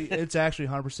actually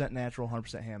 100% natural,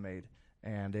 100% handmade,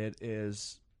 and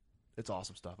it's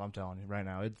awesome stuff. I'm telling you right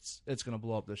now, it's going to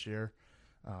blow up this year.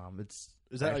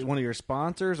 Is that like one of your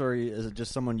sponsors, or is it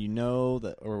just someone you know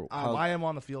that? Or I am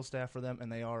on the field staff for them,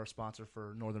 and they are a sponsor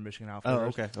for Northern Michigan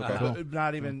Outfitters. Oh, okay. But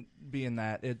not even being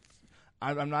that,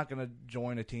 I'm not going to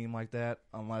join a team like that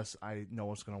unless I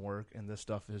know it's going to work. And this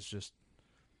stuff is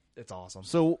it's awesome.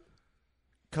 So,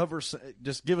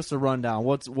 just give us a rundown.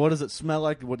 What does it smell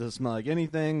like? What does it smell like?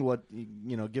 Anything? What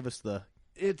give us the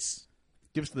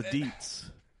deets.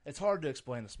 It's hard to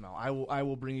explain the smell. I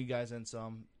will bring you guys in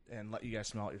some and let you guys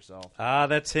smell it yourself.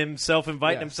 That's himself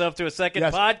inviting Yes. himself to a second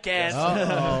Yes. podcast.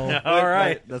 Uh-oh. All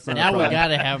right. That's not a Now we problem. got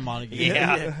to have him on again.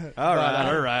 Yeah. All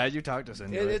right. You talked us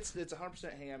into it. It's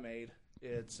 100% handmade.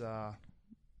 It's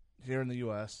here in the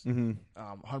U.S. Mm-hmm.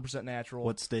 100% natural.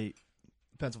 What state?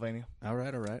 Pennsylvania. All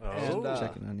right. And,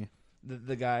 checking on you.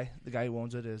 The guy who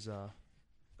owns it is an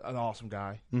awesome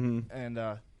guy, Mm-hmm.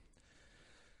 and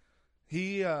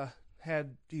he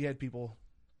had people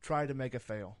try to make it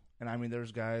fail. And I mean,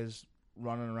 there's guys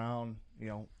running around,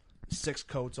 6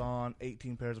 coats on,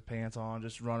 18 pairs of pants on,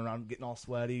 just running around, getting all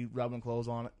sweaty, rubbing clothes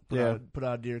on it. Put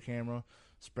out a deer camera,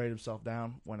 sprayed himself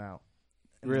down, went out.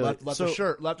 And Really? left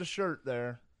a shirt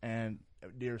there, and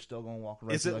deer's still going to walk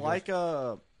around. Is it like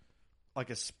a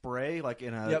spray, like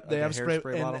in a Yep, they like have a a spray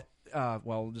hairspray bottle?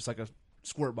 well, just like a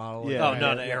squirt bottle. Yeah. Oh,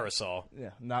 not an aerosol. Yeah,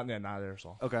 not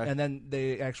aerosol. Okay. And then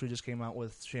they actually just came out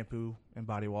with shampoo and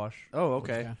body wash. Oh,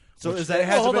 okay. Yeah. So Which is that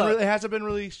hasn't hold been on. it hasn't been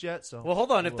released yet. So Well,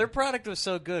 hold on. If their product was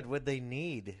so good, would they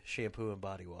need shampoo and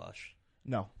body wash?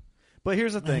 no. But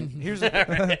here's the thing. Here's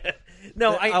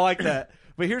No, I like that.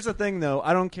 But here's the thing, though.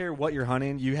 I don't care what you're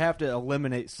hunting. You have to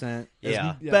eliminate scent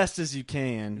Yeah. as best as you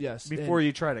can Yes, before and-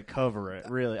 you try to cover it,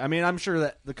 really. I mean, I'm sure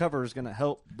that the cover is going to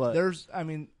help, but...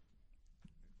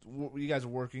 You guys are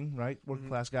working, right? Working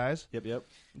class guys. Yep. Get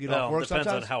Well, off work depends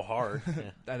sometimes. on how hard. Yeah.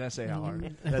 I didn't say how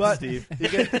hard. That's But Steve. you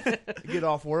get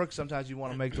off work. Sometimes you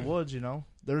want to make the woods.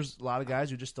 There's a lot of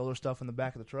guys who just throw their stuff in the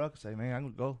back of the truck and say, "Man, I'm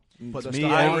gonna go put the It's me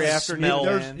stuff." every I afternoon. smell-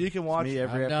 man. You can watch. It's me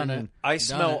every I've done afternoon. it. I Done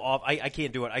smell it. off. I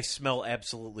can't do it. I smell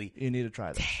absolutely You need to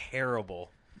try this.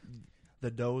 terrible.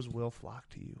 The does will flock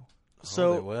to you.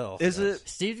 So, they will, is yes. it...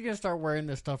 Steve's gonna start wearing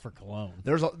this stuff for cologne.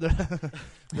 There's I'm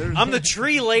the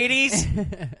tree, ladies.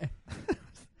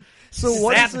 So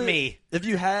what Zap is it, me. If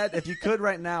you could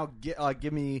right now,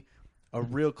 give me a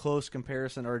real close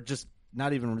comparison, or just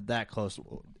not even that close.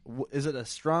 Is it a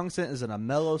strong scent? Is it a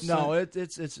mellow scent? no.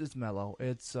 It's mellow.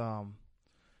 It's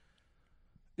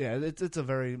yeah. It's a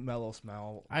very mellow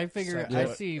smell. I figure scent I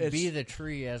to it. see It's- Be the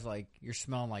Tree as like you're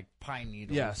smelling like pine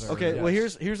needles. Yes. or Okay. Yes. Well,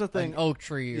 here's the an thing, oak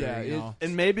tree. Or, Yeah, you know.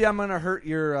 and maybe I'm gonna hurt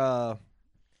your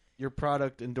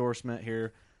product endorsement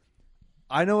here.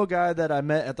 I know a guy that I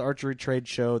met at the archery trade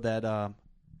show that I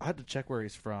had to check where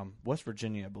he's from, West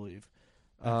Virginia, I believe,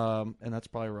 and that's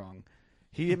probably wrong.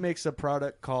 He makes a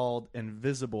product called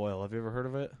Invisiboil. Have you ever heard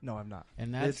of it? No, I'm not.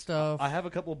 And that It's- stuff. I have a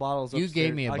couple bottles. You upstairs.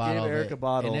 gave me a bottle. I gave of Eric it, a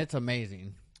bottle. and it's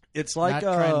amazing. It's like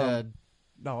Not trying to.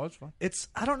 No, it's fine. it's.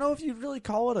 I don't know if you'd really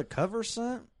call it a cover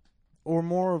scent or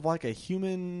more of like a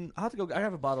human. I have to go. I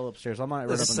have a bottle upstairs. I might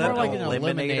The read up It's on scent more that. like an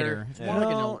eliminator. eliminator. It's Yeah. more like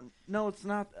No, an. no, it's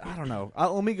not. I don't know.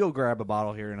 Let me go grab a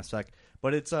bottle here in a sec.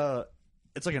 But it's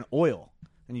like an oil,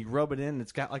 and you rub it in. And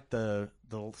it's got like the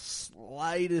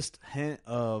slightest hint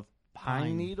of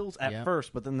pine needles at Yep.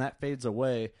 first, but then that fades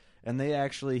away. And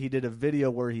he did a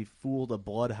video where he fooled a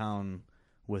bloodhound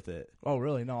with it. Oh,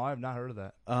 really? No, I have not heard of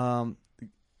that.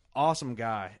 Awesome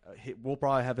guy. We'll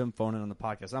probably have him phone in on the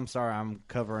podcast. I'm sorry, I'm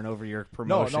covering over your No,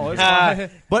 promotion. no, it's Ah, fine.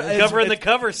 but it's- Covering the it's-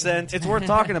 cover scent. It's worth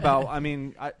talking about. I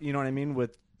mean, you know what I mean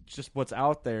with just what's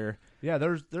out there. Yeah,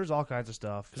 there's all kinds of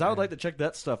stuff. Because I would like to check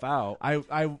that stuff out.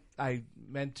 I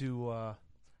meant to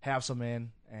have some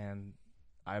in, and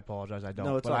I apologize. I don't.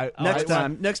 No, it's but all I,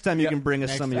 right. Next time you yeah, can bring us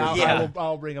next some of time. your. Yeah.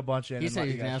 I'll bring a bunch in. He and said let he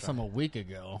was you gonna guys have some try. a week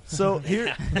ago. So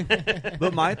here,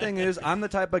 but my thing is, I'm the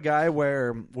type of guy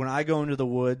where when I go into the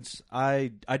woods,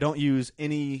 I don't use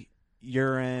any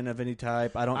urine of any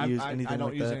type. I don't use anything I don't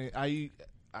like use that. any.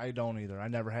 I don't either. I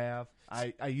never have.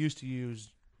 I used to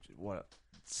use what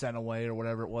Scent Away or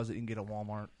whatever it was that you can get at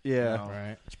Walmart. Yeah. You know,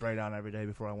 Right. Spray down every day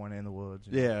before I went in the woods.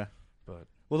 you know. Yeah. But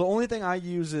Well, the only thing I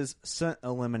use is scent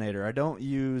eliminator. I don't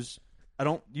use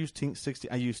Tink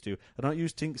 60. I used to. I don't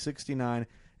use Tink 69.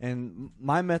 And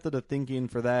my method of thinking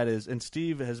for that is, and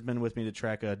Steve has been with me to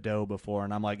track a doe before,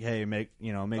 and I'm like, hey, make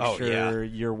Oh, sure yeah.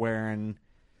 you're wearing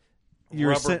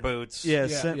your Rubber scent, boots. yeah,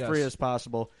 Yeah, scent free yes. as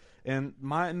possible. And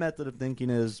my method of thinking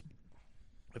is,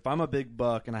 if I'm a big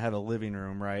buck and I have a living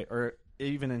room, right, or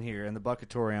even in here in the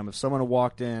buckatorium, if someone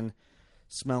walked in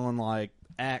smelling like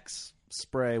Axe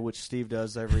spray, which Steve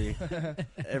does every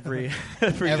Every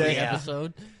day,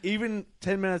 episode. even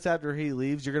 10 minutes after he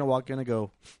leaves, you're gonna walk in and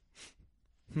go,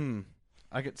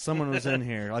 someone was in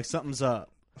here, like something's up.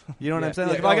 You know what I'm saying?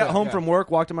 Like if I got home from work,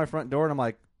 walked to my front door, and I'm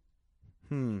like,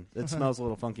 it smells a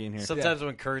little funky in here. Sometimes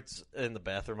when Kurt's in the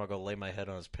bathroom, I'll go lay my head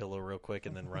on his pillow real quick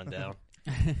and then run down.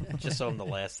 Just so I'm the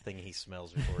last thing he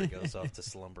smells before he goes off to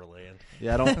slumberland.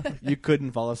 Yeah, you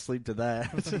couldn't fall asleep to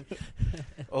that.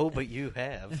 Oh, but you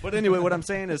have. But anyway, what I'm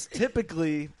saying is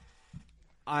typically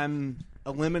I'm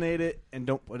eliminate it and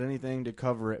don't put anything to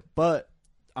cover it. But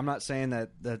I'm not saying that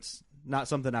that's not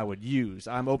something I would use.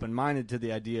 I'm open-minded to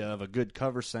the idea of a good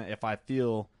cover scent if I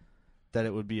feel that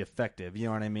it would be effective. You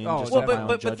know what I mean? Oh, Just Well, have my own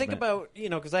but think judgment. about,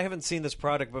 because I haven't seen this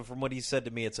product, but from what he said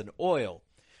to me, it's an oil.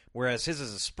 Whereas his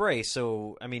is a spray,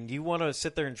 so, I mean, do you want to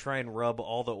sit there and try and rub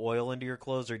all the oil into your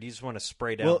clothes, or do you just want to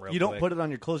spray down real you don't quick? put it on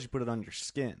your clothes, you put it on your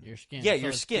skin. Your skin. Yeah, So your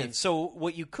it's skin. thick. So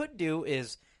what you could do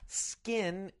is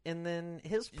skin and then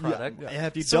his product. Yeah,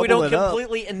 if you so we double don't it up-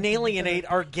 completely alienate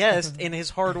our guest in his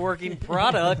hardworking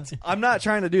product. I'm not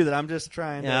trying to do that. I'm just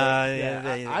trying to. I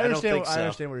don't understand. think so. I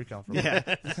understand where you're coming from.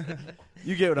 Yeah.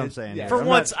 You get what I'm saying. yeah. here. For I'm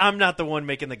once, not- I'm not the one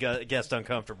making the guest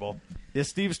uncomfortable. yeah,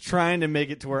 Steve's trying to make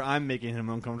it to where I'm making him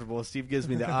uncomfortable. Steve gives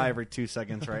me the eye every 2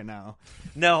 seconds right now.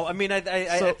 No, I mean,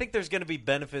 I So- think there's going to be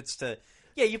benefits to.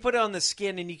 Yeah, you put it on the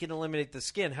skin and you can eliminate the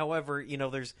skin. However,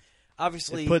 there's.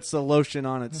 obviously It puts the lotion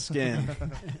on its skin.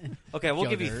 Okay, we'll Joe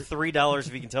give you Dirt. $3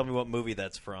 if you can tell me what movie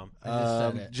that's from. I just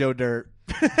said it. Joe Dirt.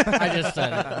 I just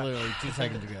said it literally 2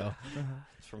 seconds ago.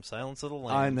 It's from Silence of the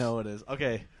Lambs. I know it is.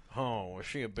 Okay. Oh, is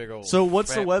she a big old So what's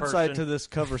the fat website person? to this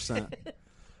cover scent?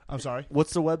 I'm sorry.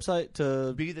 What's the website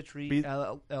to? Be the Tree Be-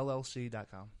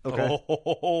 LLC.com. Okay.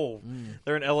 Oh,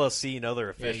 they're an LLC, and they're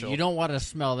Yeah, official. you don't want to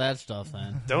smell that stuff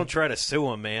then. Don't try to sue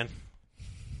them, man.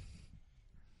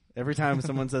 Every time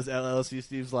someone says LLC,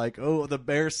 Steve's like, "Oh, the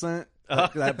bear scent."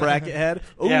 That bracket head.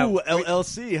 Ooh, Yeah,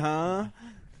 LLC, huh?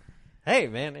 Hey,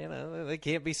 man, you know they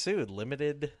can't be sued.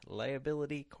 Limited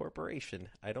Liability Corporation.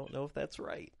 I don't know if that's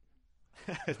right.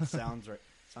 Sounds right.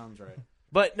 Sounds right.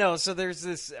 But no, so there's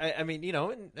this. I mean, you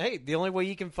know, and, hey, the only way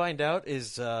you can find out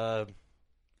is buy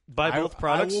both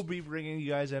products. I will be bringing you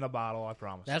guys in a bottle, I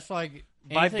promise. That's like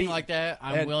By anything be- like that.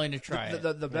 I'm And willing to try it.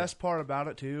 The best part about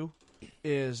it, too,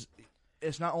 is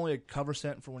it's not only a cover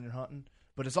scent for when you're hunting,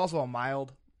 but it's also a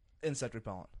mild insect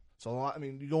repellent. So, I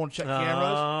mean, you go and check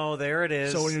cameras. Oh, there it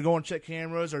is. So when you're going to check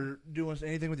cameras or doing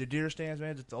anything with your deer stands,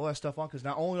 man, it's all that stuff on. Because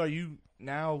not only are you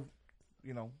now,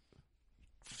 you know,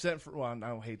 scent free, well, I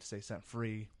don't hate to say scent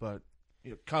free, but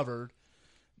covered.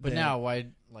 but then- now, why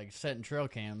like setting trail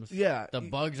cams? Yeah. the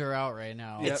bugs are out right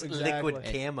now. Yeah. it's exactly.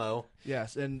 liquid camo.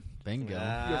 Yes, and Bingo.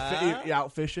 you're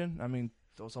out fishing. I mean,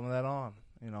 throw some of that on.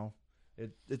 You know,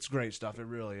 it's great stuff. It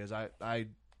really is. I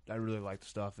really like the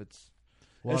stuff. It's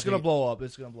We'll have gonna to- blow up.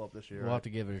 It's gonna blow up this year. We'll have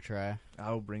to give it a try. I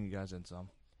will bring you guys in some.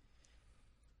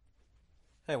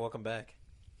 Hey, welcome back.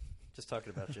 Just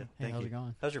talking about you. Hey, Thank how's you. it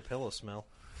going? How's your pillow smell?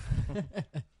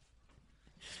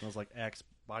 Smells like Axe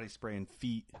body spray and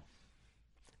feet.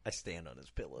 I stand on his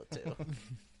pillow too. I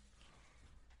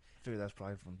figure that's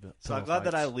probably from. So I'm glad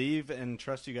that I leave and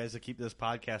trust you guys to keep this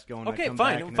podcast going. I Okay, come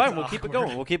back fine, and fine. it's We'll keep it awkward.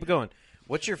 going. We'll keep it going.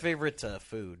 What's your favorite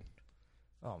food?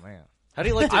 Oh man, How do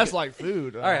you like to? I just like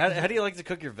food. All right, how do you like to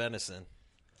cook your venison?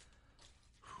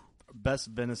 Best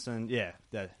venison. Yeah,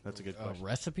 that's a good A question.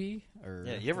 recipe or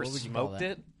Yeah, you ever what would call smoked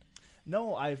that? it?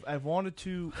 No, I've wanted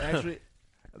to actually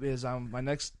because my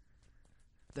next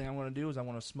thing I'm going to do is I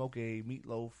want to smoke a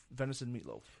meatloaf, venison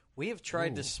meatloaf. We have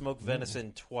tried to Ooh. smoke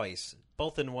venison twice,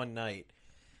 both in one night.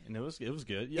 And it was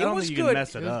good. It I don't was think you good. can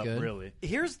mess it It was up, good. really.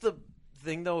 Here's the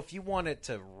thing, though: if you want it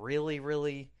to really,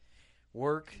 really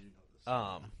work,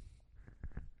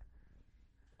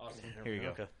 Here you go.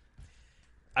 Okay.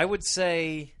 I would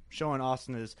say, Showing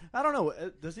Austin is. I don't know.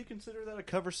 Does he consider that a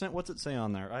cover scent? What's it say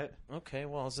on there? okay,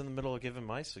 well, I was in the middle of giving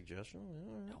my suggestion.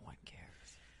 No one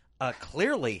cares.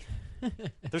 Clearly,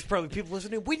 there's probably people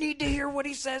listening. We need to hear what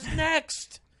he says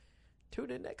next.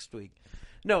 Tune in next week.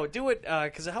 No, do it,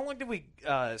 because how long did we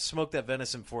smoke that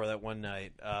venison for that one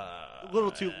night? A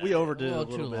little too. We overdid it a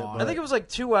little little too bit. long. but- I think it was like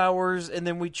 2 hours, and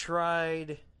then we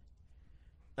tried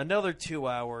another 2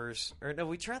 hours. Or no,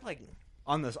 we tried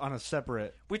on a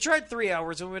separate. we tried 3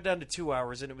 hours, and we went down to 2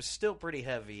 hours, and it was still pretty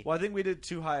heavy. Well, I think we did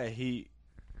too high a heat.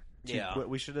 Yeah. But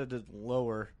we should have did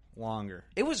lower, longer.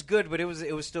 It was good, but it was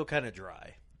still kind of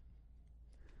dry.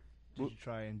 Did you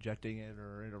try injecting it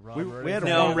or in a rub? We, or we had anything?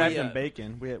 No, one wrapped we, in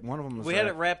bacon. We had one of them. Was We had it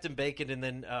wrapped- wrapped in bacon, and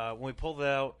then when we pulled it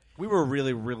out, We were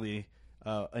really, really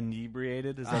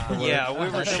inebriated. Is that the word? yeah, we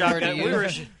were That's the word to shotgun. We were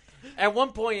use. at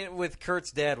one point with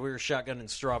Kurt's dad. We were shotgunning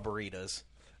strawberries.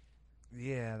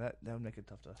 Yeah, that would make it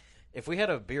tough to. If we had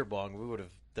a beer bong, we would have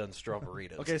done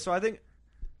strawberries. Okay, so I think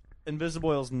Invisible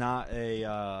Oil's not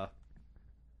a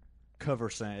cover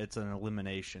scent. It's an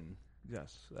elimination.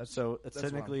 Yes, that's So it's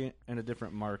That's technically in a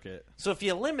different market. So if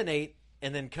you eliminate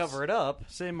and then cover it up,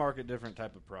 Same market, different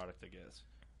type of product, I guess.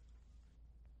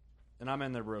 And I'm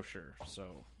in their brochure,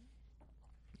 so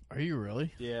Are you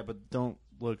really? yeah. But don't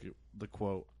look at the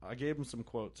quote. I gave him some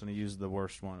quotes, and he used the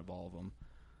worst one of all of them.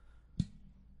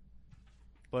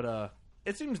 But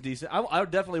it seems decent. I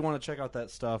would definitely want to check out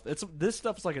that stuff. This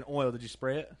stuff's like an oil. Did you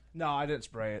spray it? no, I didn't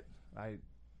spray it. I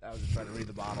was just trying to read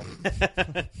the bottle.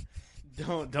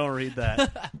 Don't read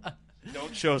that.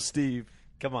 Don't show Steve.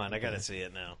 come on, I gotta see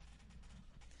it now.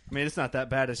 I mean, it's not that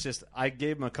bad. It's just I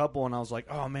gave him a couple, and I was like,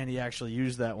 "Oh man, he actually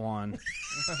used that one."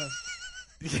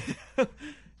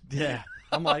 Yeah,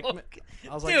 I'm like,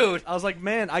 I was like, Dude. I was like,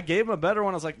 man, I gave him a better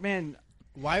one. I was like, man,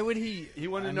 Why would he? he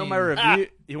wanted to I know mean, my review.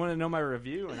 He wanted to know my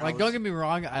review. And Like, don't get me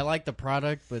wrong. I like the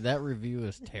product, but that review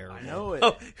is terrible. I know it.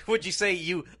 Oh, would you say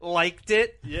you liked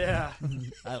it? Yeah,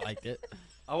 I liked it.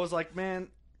 I was like, man,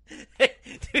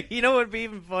 You know what would be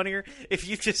even funnier if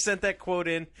you just sent that quote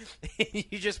in and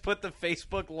you just put the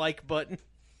Facebook like button.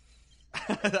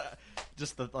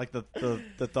 just the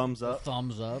thumbs up.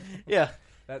 Thumbs up. Yeah.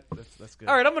 That's good.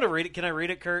 All right, I'm gonna read it. Can I read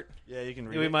it, Kurt? Yeah, you can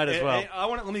read We it. might as well.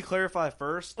 Let me clarify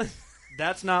first.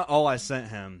 That's not all I sent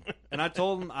him. And I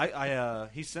told him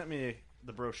he sent me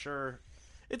the brochure.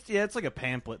 It's like a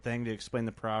pamphlet thing to explain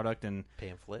the product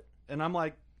Pamphlet. and I'm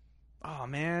like, oh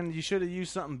man, you should have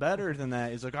used something better than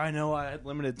that. He's like, I know I had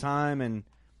limited time and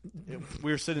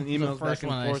we were sending It was the emails first back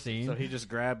one and I forth. seen. So he just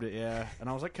grabbed it, yeah. And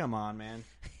I was like, come on, man.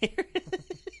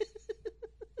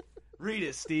 Read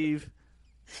it, Steve.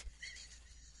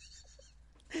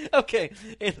 Okay,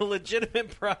 in a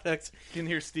legitimate product, You can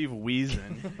hear Steve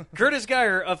wheezing. Curtis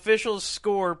Geyer, officials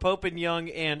score Pope and Young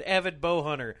and avid bow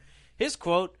hunter. His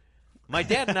quote: "My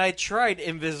dad and I tried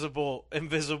invisible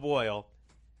oil.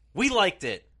 We liked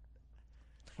it.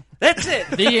 That's it."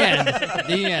 The end.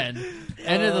 The end.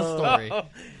 End of the story.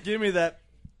 Give me that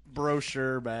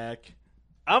brochure back.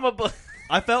 I'm a.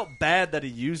 I felt bad that he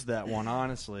used that one,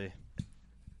 honestly.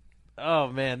 Oh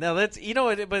man, now that's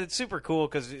but it's super cool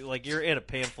because like you're in a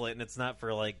pamphlet and it's not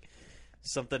for like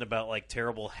something about like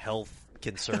terrible health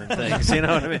concern things. You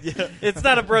know what I mean? Yeah. It's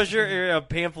not a brochure or a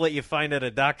pamphlet you find at a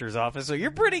doctor's office, so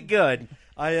you're pretty good.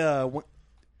 I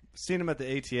seen him at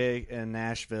the ATA in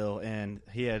Nashville, and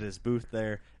he had his booth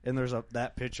there. And there's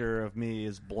that picture of me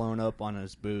is blown up on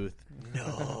his booth.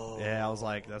 No. Yeah, I was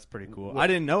like, that's pretty cool. I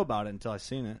didn't know about it until I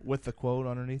seen it. With the quote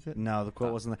underneath it? No, the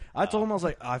quote wasn't there. I told him, I was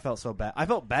like, I felt so bad. I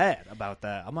felt bad about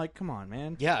that. I'm like, come on,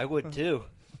 man. Yeah, I would too.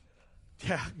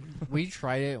 Yeah. We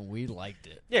tried it and we liked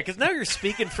it. Yeah, because now you're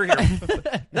speaking for your.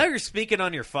 Now you're speaking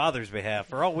on your father's behalf.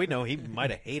 For all we know, he might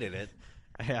have hated it.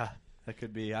 Yeah, that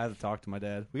could be. I have to talk to my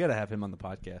dad. We got to have him on the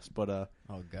podcast. But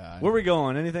Oh God. where are we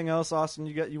going? Anything else, Austin?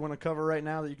 You want to cover right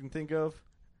now that you can think of?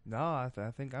 No, I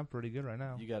think I'm pretty good right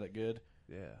now. You got it good.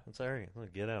 Yeah. That's all right.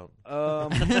 Get out. Oh,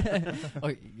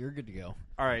 you're good to go.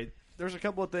 All right. There's a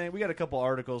couple of things. We got a couple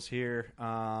articles here.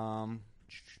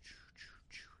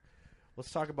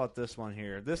 Let's talk about this one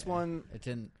here. This one, It's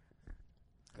in.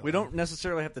 we don't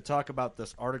necessarily have to talk about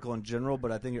this article in general,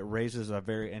 but I think it raises a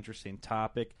very interesting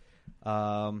topic.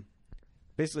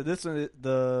 Basically,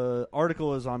 the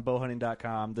article is on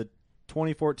bowhunting.com. The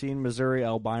 2014 Missouri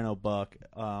albino buck.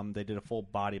 They did a full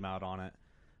body mount on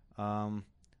it.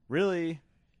 Really,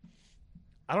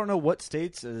 I don't know what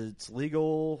states it's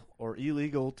legal or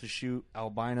illegal to shoot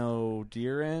albino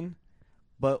deer in,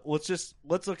 but let's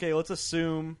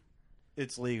assume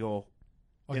it's legal.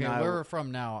 Okay, in where Iowa. we're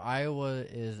from now, Iowa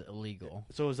is illegal.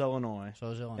 So is Illinois. So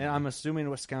is Illinois. And I'm assuming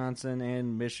Wisconsin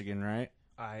and Michigan, right?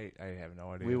 I have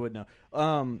no idea. We would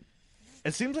know.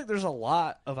 It seems like there's a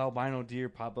lot of albino deer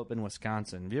pop up in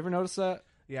Wisconsin. Have you ever noticed that?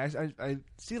 Yeah, I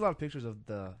see a lot of pictures of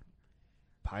the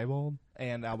piebald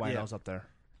and albinos up there.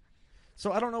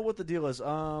 So I don't know what the deal is.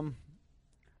 Let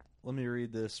me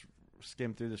read this,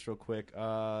 skim through this real quick.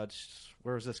 Where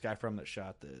was this guy from that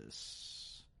shot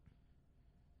this?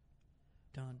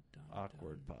 Dun, dun,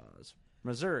 Awkward dun. pause.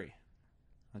 Missouri.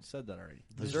 I said that already.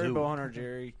 Missouri Mizzou. bowhunter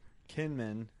Jerry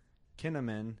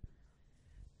Kinnaman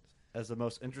as the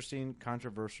most interesting,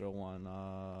 controversial one.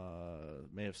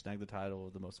 May have snagged the title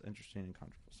of the most interesting and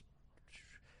controversial.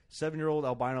 7-year-old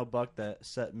albino buck that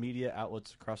set media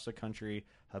outlets across the country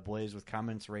ablaze with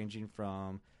comments ranging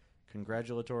from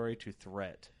congratulatory to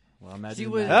threat. Well, imagine See,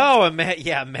 with- that. Oh,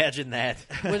 imagine that.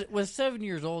 with 7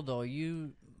 years old though,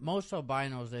 most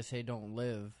albinos they say don't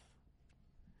live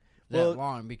that Well-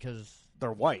 long because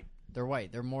They're white. they're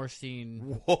white. They're more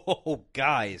seen. Whoa,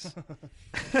 guys.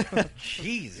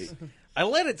 Jeez. I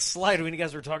let it slide when you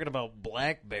guys were talking about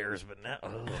black bears, but now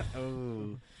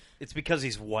Oh, it's because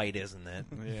he's white, isn't it?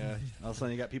 yeah. All of a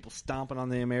sudden, you got people stomping on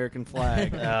the American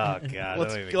flag. Oh God!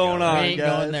 What's don't even going go on? We there. ain't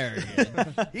guys. going there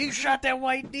again. You shot that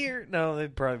white deer? No,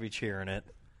 they'd probably be cheering it.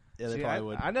 Yeah, they See, probably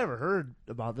would. I never heard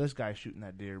about this guy shooting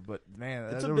that deer, but man,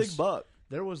 It's a there big was, buck.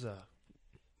 There was a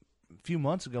few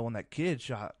months ago when that kid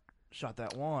shot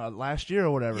that one last year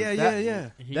or whatever. Yeah, That- yeah.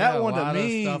 He That got a one to lot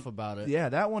me- of stuff about it. Yeah,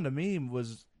 that one to me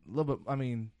was a little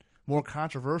bit. More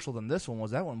controversial than this one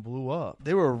was. That one blew up.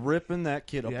 They were ripping that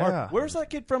kid Yeah. apart. Where's that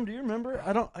kid from? Do you remember?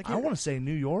 I I want to say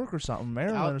New York or something,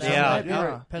 Maryland Out or that something.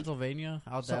 Yeah. way, Pennsylvania,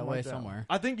 out Something that way like that. somewhere.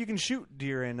 I think you can shoot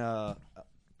deer in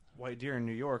white deer in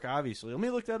New York. Obviously, let me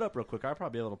look that up real quick. I'll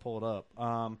probably be able to pull it up.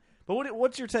 But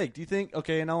what's your take? Do you think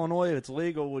in Illinois if it's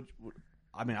legal?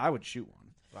 I would shoot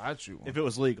one I'd shoot one. if it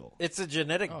was legal. It's a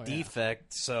genetic Oh, yeah.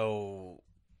 defect, so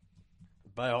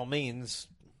by all means,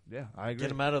 Yeah, I agree.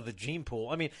 get him out of the gene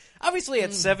pool. Obviously,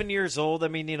 at 7 years old,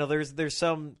 there's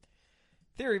some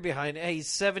theory behind. Hey, he's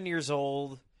 7 years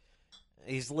old.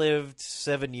 He's lived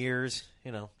 7 years.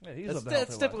 Yeah, he's That's, lived a that's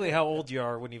healthy typically life. how old you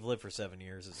are when you've lived for 7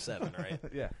 years. Is 7, right?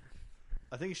 Yeah.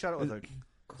 I think he shot it with a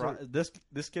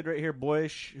this kid right here,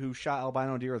 who shot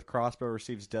albino deer with crossbow,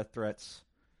 receives death threats.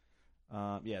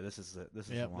 Yeah, this is it. This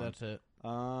is Yep, the one. that's it.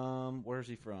 Where is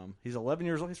he from? He's 11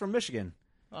 years old. He's from Michigan.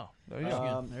 Oh, there you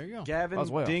go. There you go. Gavin I was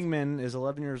way off. Dingman is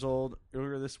 11 years old.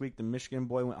 Earlier this week, the Michigan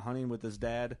boy went hunting with his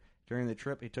dad. During the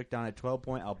trip, he took down a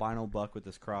 12-point albino buck with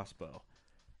his crossbow.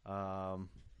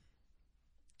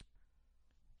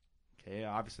 Okay,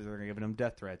 obviously they're giving him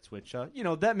death threats, which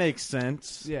that makes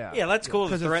sense. Yeah. Yeah, that's cool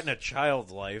to 'Cause threaten a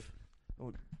child's life.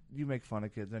 You make fun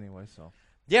of kids anyway, so.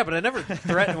 Yeah, but I never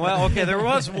threatened. Well, okay, there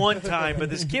was one time, but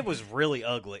this kid was really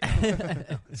ugly.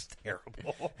 It was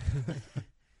terrible.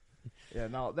 Yeah,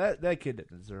 no, that kid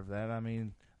didn't deserve that. I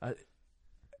mean,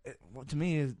 to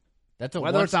me, That's a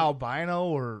whether once it's albino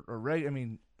or regular, I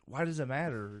mean, why does it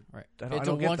matter? right. I It's a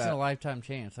don't get once in that. a lifetime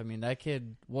chance. I mean, that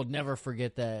kid will never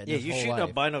forget that. in Yeah, his you whole shoot an life.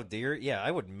 albino deer. Yeah, I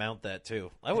would mount that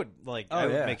too. I would I Oh,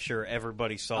 would yeah. make sure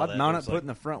everybody saw that. I'd mount It it, was put it in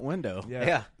the front window.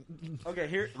 yeah. Okay,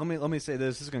 here let me say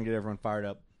this. This is going to get everyone fired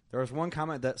up. There was one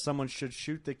comment that someone should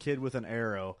shoot the kid with an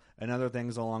arrow and other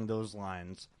things along those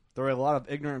lines. There are a lot of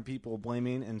ignorant people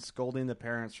blaming and scolding the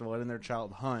parents for letting their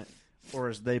child hunt, or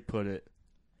as they put it,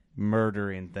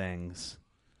 murdering things.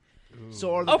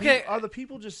 So are the Okay. are the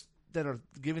people just that are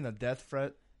giving the death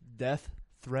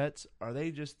threats? Are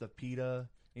they just the PETA?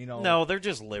 You know, No, they're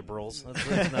just liberals.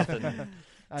 That's nothing.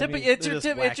 I mean, it's they're your just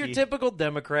it's your wacky. typical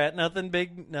Democrat. Nothing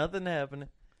big. Nothing happening.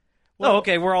 Well,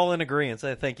 okay, we're all in agreement.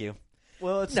 Thank you.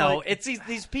 Well, it's No, like, it's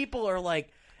these people are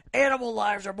like, animal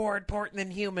lives are more important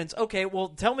than humans. Okay, well,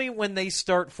 tell me when they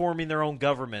start forming their own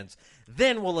governments.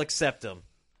 Then we'll accept them.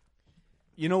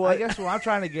 you know I what? guess what I'm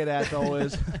trying to get at though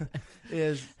is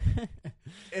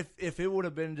if it would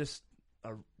have been just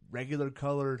a regular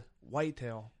colored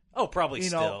whitetail, Oh, probably you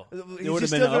still. know, There is would he have been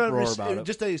still an gonna uproar about it.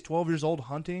 Just that he's 12 years old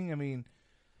hunting. I mean,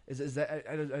 is that?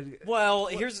 Well,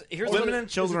 here's Women what, and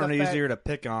children is it are the fact- easier to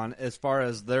pick on as far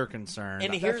as they're concerned.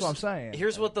 and That's here's what I'm saying.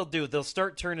 Here's what they'll do. They'll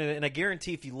start turning it, and I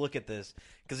guarantee if you look at this,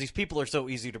 because these people are so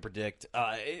easy to predict,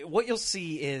 what you'll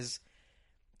see is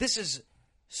this is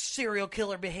serial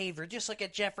killer behavior, just like a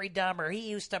Jeffrey Dahmer. He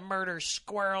used to murder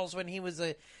squirrels when he was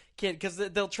a kid, because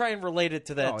they'll try and relate it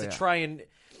to that Oh, yeah. try and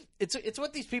it's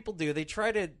what these people do. They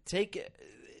try to take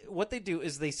what they do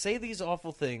is they say these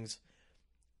awful things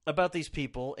about these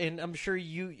people, and I'm sure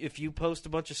if you post a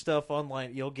bunch of stuff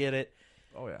online, you'll get it.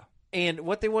 Oh yeah. And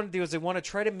what they want to do is they want to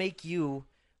try to make you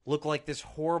look like this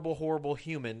horrible, horrible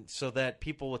human so that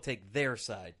people will take their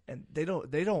side. And they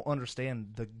don't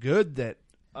understand the good that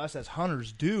us as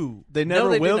hunters do. They No, never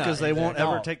they do will not. because they won't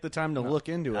No. ever take the time to look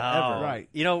into it. Oh, Ever. Right.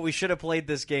 You know, we should have played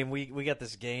this game. We got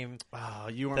this game. Oh,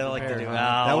 you weren't That I like to prepared, do.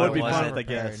 huh? Oh, that I would be fun wasn't with the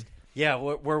guest. Yeah,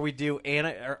 where we do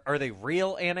are they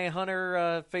real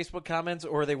anti-hunter Facebook comments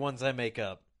or are they ones I make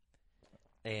up?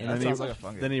 And That then sounds he, like a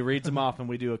fun game. then he reads them off, and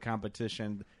we do a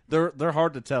competition. They're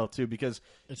hard to tell too because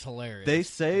It's hilarious. they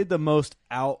say the most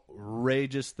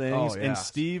outrageous things, Oh, yeah. and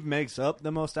Steve makes up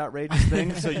the most outrageous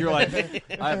things. So you're like,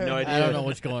 I have no idea. I don't know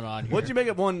what's going on here. What'd you make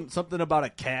up one? Something about a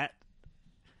cat.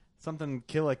 Something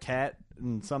kill a cat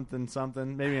and something.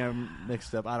 Maybe I'm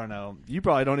mixed up. I don't know. You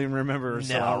probably don't even remember. It's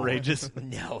so outrageous.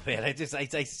 No, man.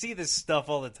 I see this stuff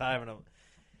all the time, and I'm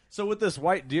So with this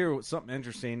white deer, something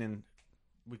interesting, and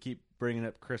we keep bringing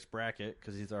up Chris Brackett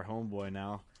because he's our homeboy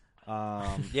now.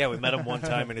 yeah. We met him one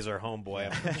time, and he's our homeboy.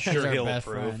 I'm He's sure our he'll best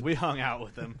approve. friend. We hung out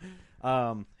with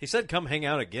him. He said, "Come hang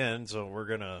out again," so we're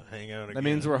gonna hang out again. That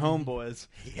means we're homeboys.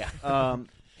 yeah.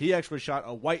 He actually shot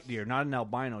a white deer, not an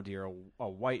albino deer, a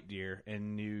white deer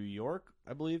in New York,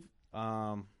 I believe.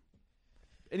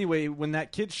 Anyway, when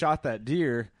that kid shot that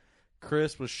deer,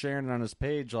 Chris was sharing it on his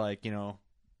page, like, you know,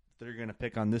 if they're going to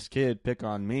pick on this kid, pick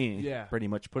on me. Yeah. Pretty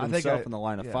much put I think himself in the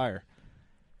line of yeah. fire.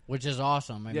 Which is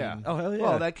awesome. I Yeah. mean, Oh, hell yeah.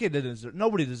 Well, that kid didn't deserve.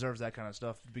 Nobody deserves that kind of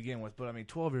stuff to begin with. But I mean,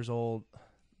 12 years old,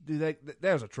 dude,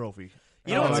 that was a trophy.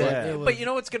 You know, Oh, what's yeah. but you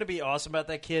know what's going to be awesome about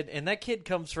that kid, and that kid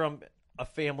comes from a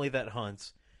family that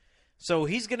hunts, so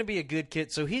he's going to be a good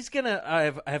kid. So he's going to.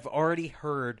 I've already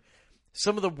heard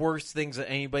some of the worst things that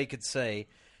anybody could say.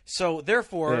 So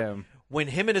therefore, Damn. when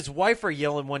him and his wife are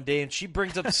yelling one day, and she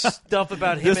brings up stuff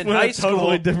about him This in went high a totally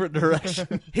school, different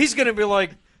direction. he's going to be like,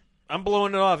 "I'm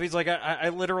blowing it off." He's like, "I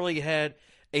literally had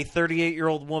a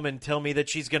 38-year-old woman tell me that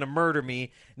she's going to murder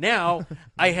me. Now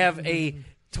I have a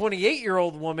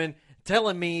 28-year-old woman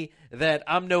telling me that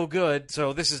I'm no good,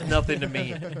 so this is nothing to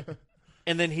me."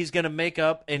 And then he's going to make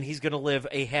up and he's going to live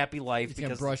a happy life he's gonna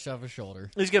because brush off his shoulder.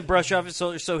 he's going to brush off his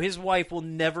shoulder. So his wife will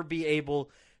never be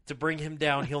able to bring him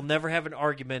down. He'll never have an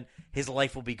argument. His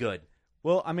life will be good.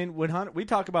 Well, I mean, when we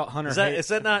talk about hunter Is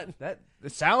that not? That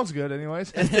it sounds good,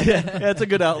 anyways. yeah, it's a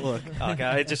good outlook. Oh God!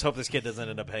 I just hope this kid doesn't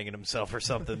end up hanging himself or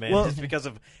something, man. Well- just because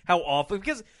of how awful.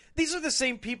 Because these are the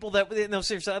same people that. No,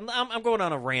 seriously, I'm going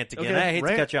on a rant again. I hate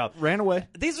to cut you off. Ran away.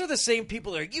 These are the same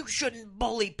people that are, you shouldn't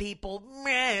bully people.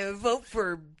 Meh, vote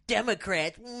for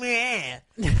Democrats. Meh.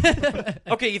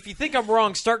 Okay, if you think I'm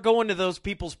wrong, start going to those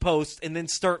people's posts and then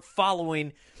start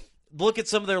following. Look at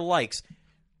some of their likes.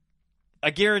 I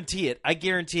guarantee it.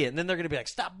 And then they're going to be like,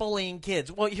 stop bullying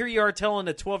kids. Well, here you are telling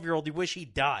a 12-year-old you wish he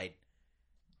died.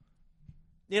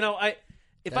 You know,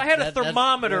 if I had a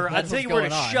thermometer, I'd tell you where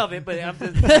to shove it, but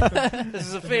this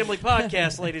is a family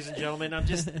podcast, ladies and gentlemen. I'm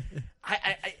just,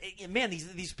 man,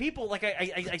 these people, like,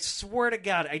 I swear to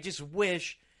God, I just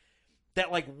wish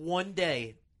that, like, one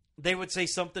day they would say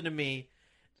something to me,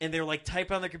 and they're, like,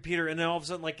 type on their computer, and then all of a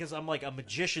sudden, like, because I'm, like, a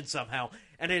magician somehow,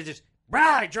 and they just,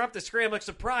 I drop the screen, I'm like,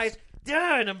 surprise,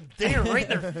 and I'm there right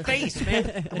in their face,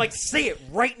 man. I'm like, say it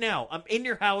right now. I'm in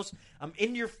your house. I'm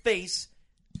in your face.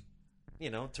 You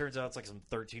know, it turns out it's like some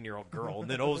 13-year-old girl, and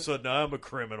then all of a sudden I'm a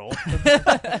criminal.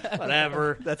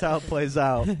 Whatever. That's how it plays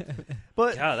out.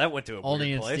 But God, that went to a Only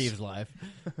weird in place. Steve's life.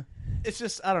 it's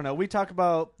just, I don't know. We talk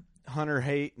about Hunter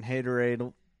hate and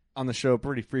haterade on the show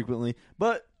pretty frequently,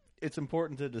 but it's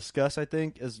important to discuss, I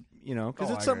think, as you know, because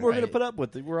it's something we're going to put up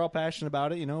with. We're all passionate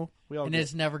about it, you know. We all And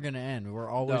it's never going to end. We're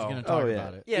always going to talk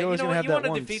about it. Yeah, You're you know always what? gonna You want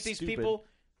have to that defeat these stupid people?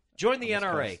 Join the on this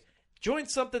NRA. quest. Join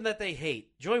something that they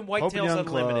hate. Join Hope and Whitetails Young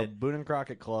Unlimited. Club, Boone and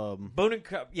Crockett Club.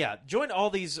 Yeah, join all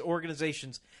these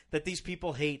organizations that these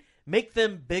people hate. Make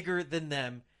them bigger than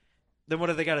them. Then what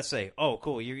do they got to say? Oh,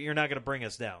 cool. You're not going to bring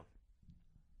us down.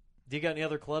 Do you got any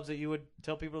other clubs that you would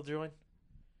tell people to join?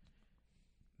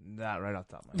 Not right off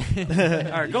the top of my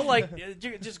head. All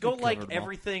right, just go like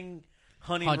everything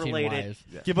hunting related.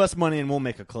 Wise. Give us money and we'll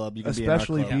make a club. You can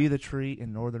Especially be in our club. Be the Tree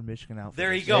in Northern Michigan Outfitters.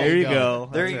 There you go. There you go.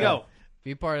 There you go.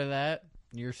 Be part of that.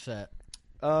 You're set.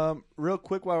 Real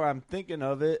quick while I'm thinking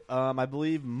of it, I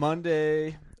believe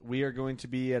Monday we are going to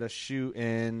be at a shoot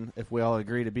in, if we all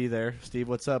agree to be there. Steve,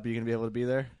 what's up? Are you going to be able to be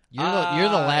there? You're the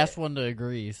last one to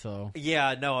agree, so.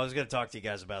 Yeah, no, I was going to talk to you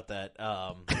guys about that.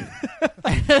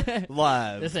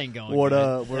 Live. This ain't going What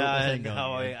good.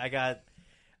 up?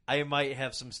 I might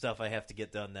have some stuff I have to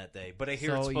get done that day, but I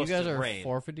hear So it's you supposed guys to are rain.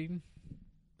 forfeiting?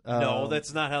 No,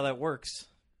 that's not how that works.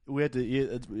 We had to.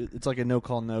 It's like a no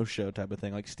call, no show type of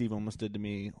thing, like Steve almost did to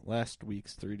me last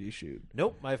week's 3D shoot.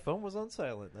 Nope, my phone was on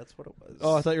silent. That's what it was.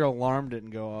 Oh, I thought your alarm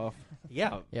didn't go off.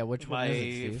 Yeah. Yeah, which one My is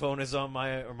it, Steve? phone is on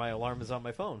my alarm is on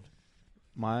my phone.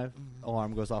 My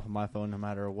alarm goes off on my phone no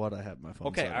matter what I have my phone.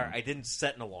 Okay, set all on. right, I didn't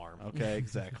set an alarm. Okay,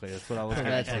 exactly. That's what I was.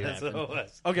 That's trying to what say. That's what it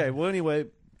was. Okay, well, anyway,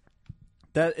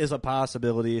 that is a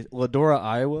possibility. Ladora,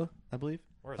 Iowa, I believe.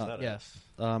 Where's that at? Yes.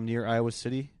 Near Iowa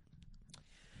City.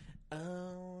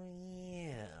 Oh,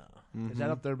 yeah. Is that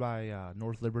up there by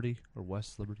North Liberty or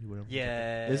West Liberty, whatever?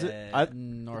 Yeah. Is it?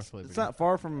 North Liberty. It's not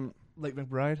far from. Lake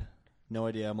McBride. No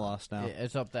idea. I'm lost now. Yeah,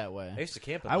 it's up that way. I used to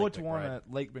camp at I Lake went to one McBride.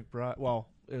 at Lake McBride. Well,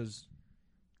 it was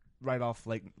right off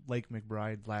Lake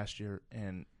McBride last year,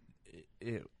 and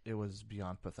it was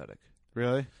beyond pathetic.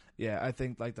 Really? Yeah, I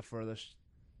think like the furthest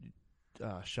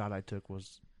shot I took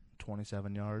was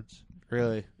 27 yards.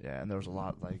 Really? Yeah, and there was a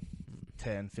lot like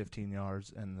 10, 15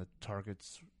 yards, and the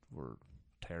targets were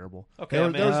terrible. Okay, There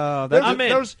I'm was- in. That's I'm in.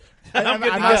 There was- I'm good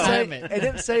to I'm not go. saying- I'm in. it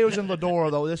didn't say it was in Ladora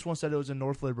though. This one said it was in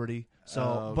North Liberty. So,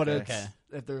 Oh, but okay. it's Okay.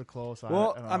 if they're close.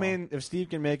 well, don't I know. mean, if Steve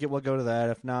can make it, we'll go to that.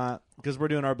 If not, because we're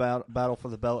doing our battle for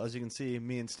the belt. As you can see,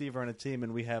 me and Steve are in a team,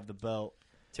 and we have the belt.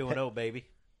 2-0, baby.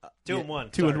 2 yeah, and 1.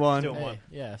 2 and 1. 2 and Hey, 1.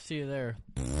 yeah, see you there.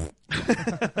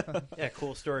 Yeah,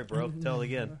 cool story, bro. Tell it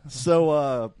again.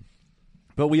 So,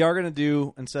 but we are going to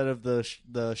do, instead of the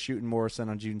shoot in Morrison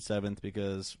on June 7th,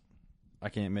 because I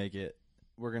can't make it,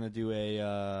 we're going to do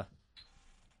a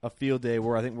field day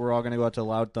where I think we're all going to go out to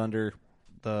Loud Thunder,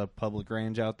 the public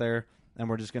range out there, and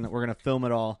we're going to film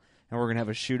it all, and we're going to have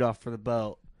a shoot off for the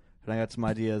belt. And I got some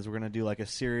ideas. We're going to do like a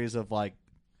series of like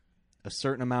a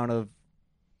certain amount of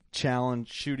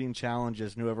shooting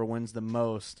challenges, and whoever wins the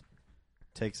most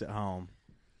takes it home.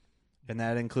 And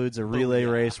that includes a relay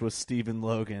race with Stephen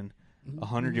Logan, a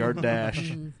 100-yard dash.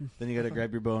 Then you got to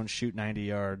grab your bow and shoot 90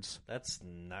 yards. That's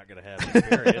not going to happen,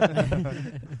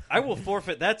 period. I will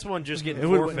forfeit. That's one just getting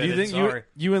forfeited. Do you think Sorry.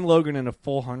 you and Logan in a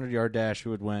full 100-yard dash, who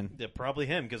would win? Yeah, probably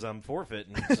him because I'm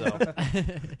forfetting. So,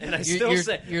 and I You're- still you're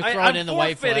say throwing I'm in the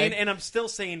white forfeiting, flag. and I'm still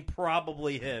saying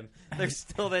probably him. There's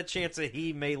still that chance that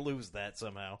he may lose that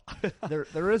somehow.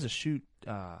 there is a shoot.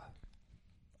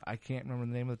 I can't remember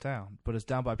the name of the town, but it's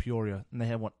down by Peoria, and they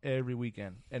have one every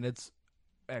weekend, and it's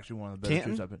actually one of the best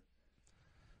Canton? shoots I've been.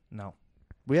 No,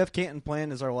 We have Canton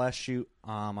planned as our last shoot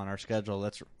on our schedule.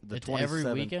 That's the It's 27th.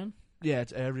 every weekend? yeah,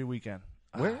 it's every weekend.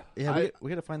 Where? Yeah, we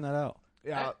got to find that out.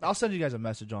 Yeah, I'll send you guys a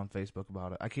message on Facebook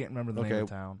about it. I can't remember the name of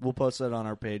the town. We'll post that on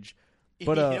our page. You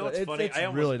But know what's it's funny? it's I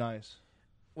almost, really nice.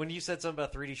 when you said something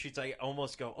about 3D shoots, I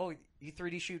almost go, "Oh, you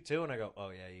 3D shoot too?" And I go, "Oh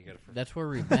yeah, you got to." That's where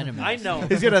we've been in. I know.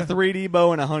 He's got a 3D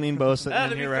bow and a hunting bow sitting To in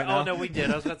be here fair- right now. Oh no, we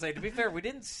did. I was about to say. To be fair, we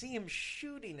didn't see him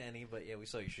shooting any, but yeah, we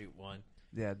saw you shoot one.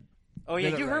 Yeah. Oh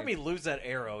yeah, Did it you heard right. me lose that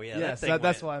arrow. Yeah, Yes, that thing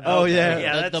that's went- why. Oh, yeah.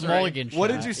 yeah, the that's right. mulligan shot. What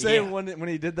did you say Yeah. when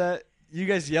he did that? You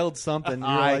guys yelled something. You were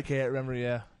I like, can't remember.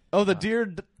 Yeah. "Oh, the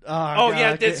deer!" Oh God, yeah,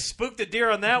 I it did can't- spook the deer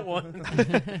on that one.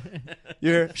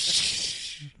 You're.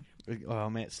 Oh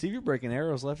man, Steve, you're breaking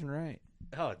arrows left and right.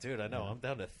 Oh dude, I know. I'm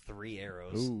down to 3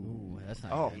 arrows. Ooh, that's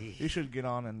not Oh, good. you should get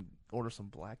on and order some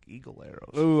Black Eagle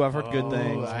arrows. Ooh, I've heard Oh, good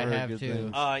things. I I've heard have good too.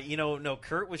 things. No,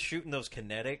 Kurt was shooting those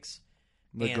kinetics.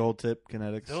 The and gold tip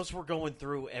kinetics. Those were going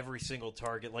through every single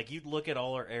target. Like you'd look at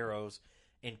all our arrows,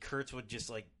 and Kurt's would just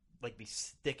like be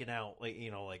sticking out, like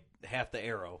like half the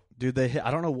arrow. Dude, they hit.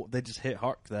 I don't know. They just hit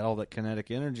hard. That all that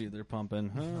kinetic energy they're pumping.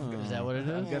 Is that what it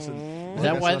is? I'm guessing. Is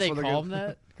that why that's they what they're call good- them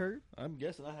that, Kurt? I'm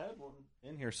guessing I had one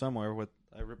in here somewhere. With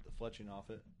I ripped the fletching off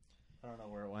it. I don't know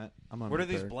where it went. I'm on. What the are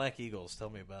these third. Black Eagles? Tell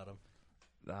me about them.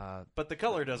 Uh, But the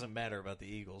color doesn't matter about the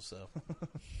Eagles, so.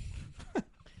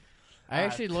 I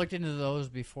actually looked into those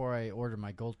before I ordered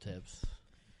my gold tips.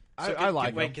 So I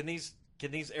like Wait, them.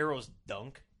 can these arrows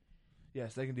dunk?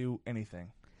 Yes, they can do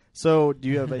anything. So, do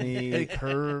you have They any?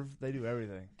 curve. They do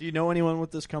everything. Do you know anyone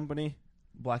with this company?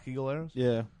 Black Eagle arrows.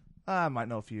 Yeah. I might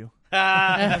know a few.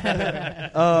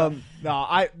 Ah.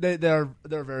 No,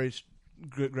 they're very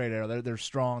great arrow. They're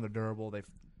strong. They're durable.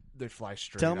 They fly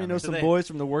straight. Tell me, I you know mean, some they- boys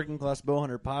from the Working Class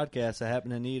Bowhunter podcast that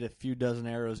happen to need a few dozen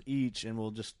arrows each, and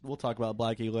we'll talk about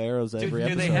Black Eagle arrows Dude, every do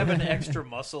episode. they have an extra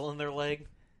muscle in their leg?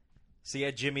 See,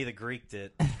 yeah, Jimmy the Greek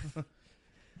did.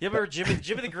 You ever Jimmy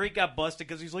the Greek got busted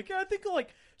because he's like, yeah, I think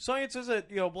like science says that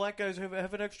black guys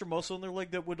have an extra muscle in their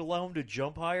leg that would allow them to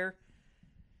jump higher,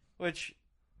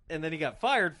 and then he got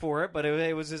fired for it, but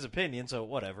it was his opinion, so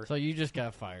whatever. So you just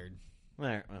got fired.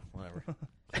 Whatever.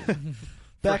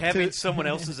 Back for having to- someone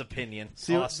else's opinion.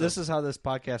 See, Awesome. this is how this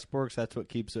podcast works. That's what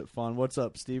keeps it fun. What's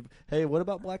up, Steve? Hey, what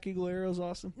about Black Eagle arrows,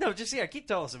 Austin? No, just keep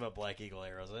telling us about Black Eagle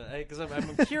arrows because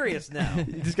I'm curious now.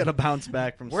 You just got to bounce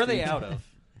back from. Where are they Steve. out of?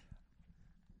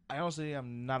 I honestly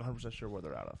am not 100% sure where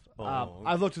they're out of. Oh.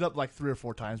 I've looked it up like 3 or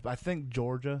 4 times, but I think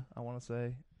Georgia. I want to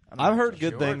say. I'm not I've heard sure.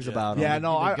 good things Georgia. about them. Yeah,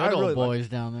 no, The I good old really like- boys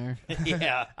down there.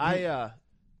 Yeah.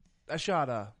 I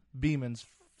shot Beemans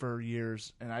for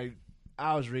years, and I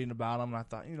was reading about them, and I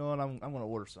thought, you know what, I'm going to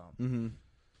order some. Mm-hmm.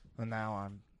 And now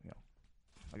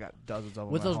I got dozens of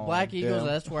them With at those home. Black Eagles,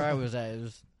 Yeah. that's where I was at. It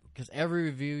was because every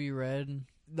review you read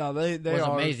No, they was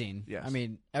are amazing. Yes. I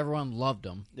mean, everyone loved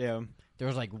them. Yeah. There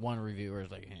was like one review where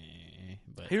it's like,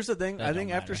 but Here's the thing. that I don't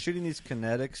think after matter. shooting these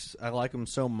kinetics, I like them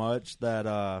so much that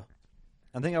I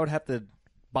think I would have to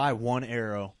buy one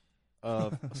arrow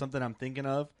of something I'm thinking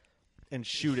of and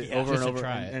shoot it Yeah, over and just to over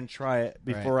try and, it. and try it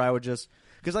before I would just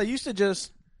because I used to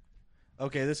just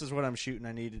okay, this is what I'm shooting.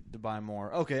 I need to buy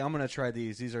more. Okay, I'm gonna try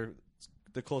these. These are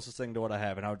the closest thing to what I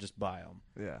have, and I would just buy them.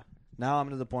 Yeah. Now I'm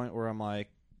to the point where I'm like,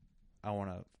 I want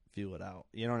to feel it out.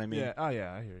 You know what I mean? Yeah. Oh,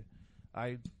 yeah, I hear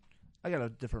you. I got a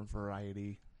different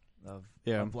variety of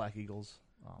Black Eagles.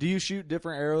 Do you shoot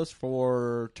different arrows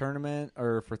for tournament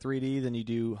or for 3D than you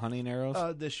do hunting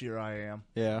arrows? This year I am.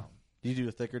 Yeah. Do you do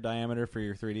a thicker diameter for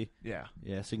your 3D? Yeah.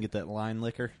 Yeah, so you can get that line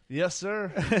liquor. Yes,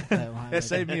 sir. It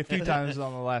saved me a few times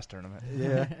on the last tournament.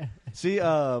 Yeah. See,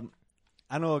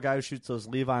 I know a guy who shoots those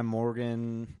Levi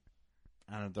Morgan.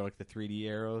 I don't know, they're like the 3D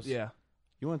arrows. Yeah.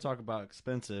 You want to talk about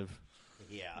expensive?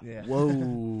 Yeah. Yeah.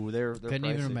 Whoa, they're couldn't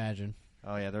pricey. even imagine.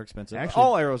 Oh yeah, they're expensive. Actually,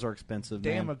 all arrows are expensive.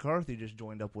 Dan man. McCarthy just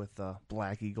joined up with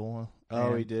Black Eagle. Oh,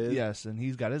 and- he did? Yes, and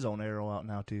he's got his own arrow out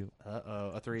now too.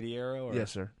 A 3D arrow? Or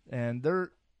Yes, sir. And they're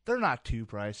not too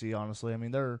pricey, honestly. I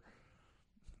mean, they're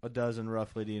a dozen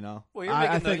roughly. Do you know? Well, you're I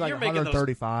making think like you're making those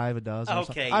 135 a dozen. or Okay,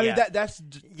 something. I mean yeah. that's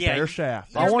Yeah, fair you-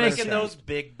 shaft. You're I wanna making say- those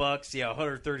big bucks. Yeah,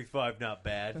 135, not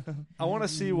bad. I want to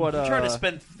see what. I'm trying to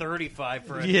spend 35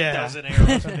 for a yeah. dozen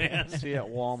arrows, man. see at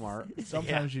Walmart.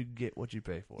 Sometimes you get what you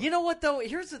pay for. You know what though?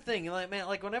 Here's the thing, like man,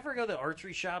 like whenever I go to the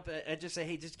archery shop, I just say,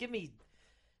 hey, just give me,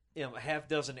 a half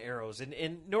dozen arrows,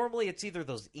 and normally it's either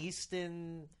those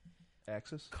Easton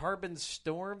Axis? Carbon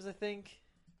Storms, I think.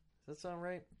 Does that sound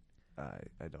right?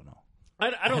 I don't know.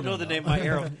 I don't know the name of my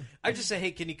arrows. I just say, hey,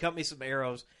 can you cut me some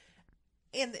arrows?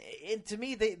 And to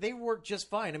me, they work just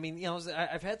fine. I mean,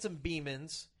 I've had some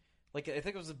Beemans, like I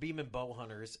think it was the Beeman Bow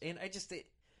Hunters, and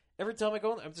every time I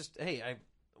go, I'm just, hey, I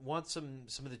want some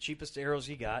of the cheapest arrows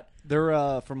you got.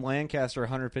 They're from Lancaster,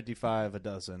 155 a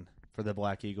dozen for the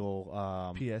Black Eagle.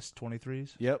 PS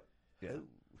 23s. Yep. Yeah.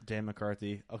 Dan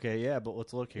McCarthy. Okay, yeah, but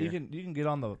let's look here. You can get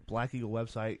on the Black Eagle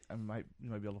website. You might be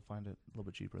able to find it a little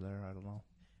bit cheaper there. I don't know.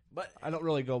 But I don't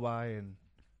really go by and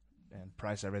and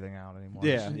price everything out anymore.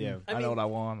 Yeah, Just, yeah. I know what I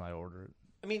want. I order it.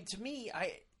 I mean, to me,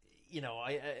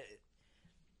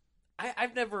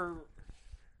 I've never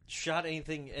shot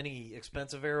any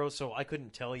expensive arrows, so I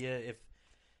couldn't tell you if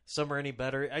some are any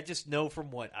better. I just know from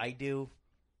what I do,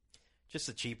 just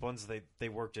the cheap ones, they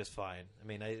work just fine. I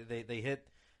mean, they hit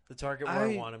the target where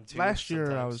I want them to. Last year,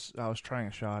 sometimes. I was trying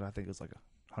a shot. I think it was like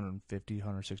 150,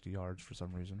 160 yards for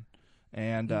some reason,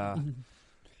 and I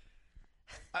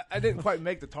didn't quite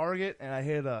make the target, and I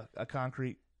hit a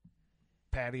concrete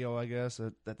patio, I guess,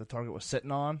 that the target was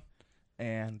sitting on,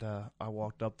 and I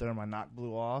walked up there, my knock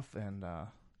blew off, and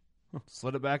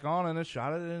slid it back on, and it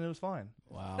shot it, and it was fine.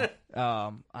 Wow.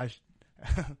 I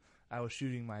was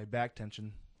shooting my back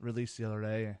tension release the other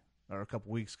day, or a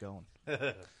couple weeks ago,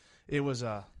 and it was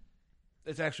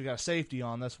it's actually got a safety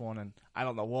on this one, and I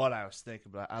don't know what I was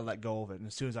thinking, but I let go of it, and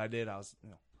as soon as I did, I was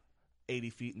 80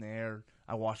 feet in the air.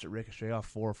 I watched it ricochet off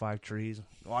 4 or 5 trees.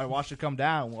 Well, I watched it come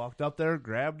down, walked up there,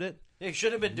 grabbed it, You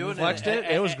should have been doing flexed it.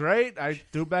 It was great. I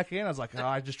threw it back in. I was like,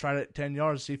 I just tried it at 10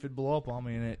 yards to see if it'd blow up on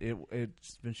me, and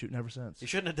it's been shooting ever since. You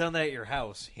shouldn't have done that at your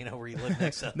house, where you live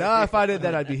next to. No, if I did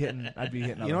that, I'd be hitting. You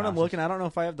You know what I'm looking? I don't know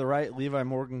if I have the right Levi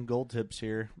Morgan gold tips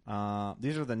here.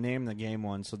 These are the name the game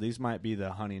ones, so these might be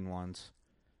the hunting ones.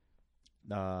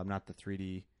 Not the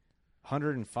 3D.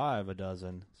 105 a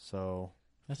dozen. So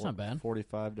That's not bad.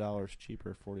 $45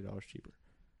 cheaper. $40 cheaper.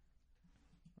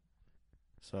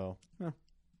 So,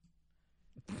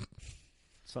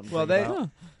 something. Well, to think about.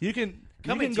 you can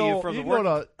Coming you to can you go from you the can go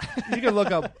to you can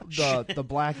look up the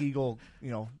Black Eagle,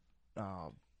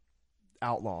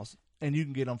 outlaws, and you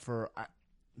can get them for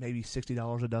maybe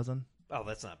 $60 a dozen. Oh,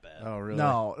 that's not bad. Oh, really?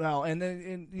 No, and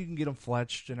then you can get them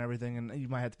fletched and everything, and you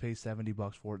might have to pay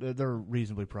 $70 for it. They're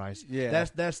reasonably priced. Yeah.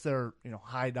 that's their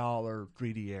high dollar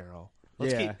 3D arrow.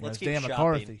 Let's Yeah. keep Dan shopping.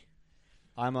 McCarthy.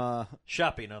 I'm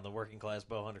Shopping on the working class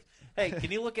bow hunters. Hey,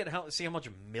 can you look at see how much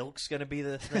milk's going to be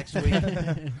this next week?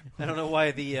 I don't know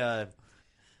why the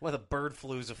bird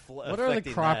flu's What are the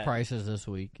affecting crop that. prices this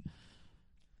week?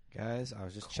 guys. I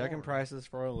was just checking prices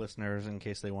for our listeners in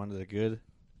case they wanted a good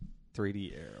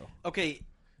 3D arrow. Okay,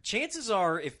 chances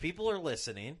are if people are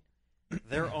listening,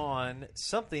 they're on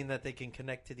something that they can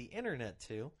connect to the internet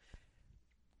to.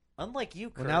 Unlike you,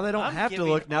 Kurt, Well, now they don't I'm have to giving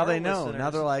look. Now our they know. listeners- Now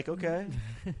they're like, okay,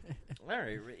 all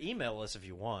right, email us if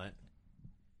you want.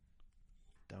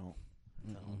 don't.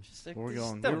 No, just We're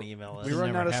going- don't we're- email us. We running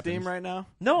never out of happens. steam right now.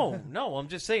 No, I'm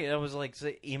just saying. I was like,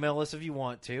 say, email us if you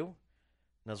want to.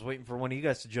 And I was waiting for one of you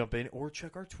guys to jump in or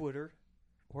check our Twitter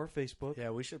or Facebook.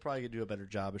 Yeah, we should probably do a better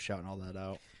job of shouting all that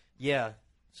out. Yeah.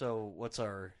 So what's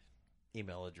our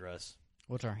email address?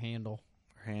 What's our handle?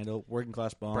 Our handle,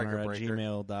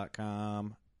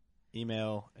 workingclassbowhunter@gmail.com.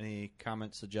 Email any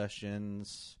comments,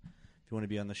 suggestions. If you want to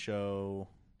be on the show,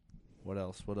 what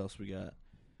else? What else we got?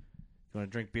 You want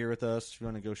to drink beer with us? If you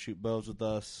want to go shoot bows with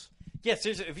us? Yeah,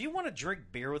 seriously, if you want to drink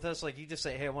beer with us, like you just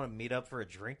say, hey, I want to meet up for a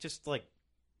drink, just like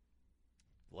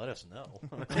let us know.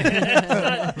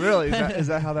 Really? Is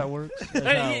that how that works?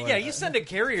 Yeah, you send a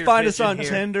carrier. Find us pigeon on here.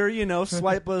 Tinder,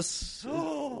 swipe us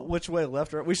which way,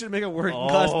 left or right. We should make a working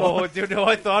class bow Oh, dude, no,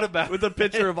 I thought about with a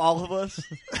picture of all of us.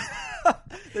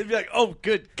 They'd be like, "Oh,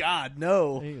 good God,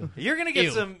 no!" You're gonna get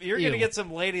Ew. some. You're Ew. gonna get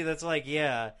some lady that's like,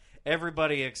 yeah,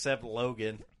 everybody except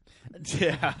Logan.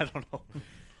 Yeah, I don't know.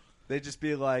 They'd just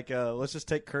be like, "Let's just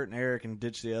take Kurt and Eric and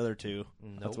ditch the other two."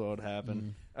 That's what would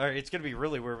happen. All right, it's gonna be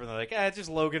really weird when they're like, it's just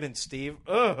Logan and Steve.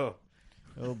 Oh,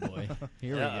 Oh boy,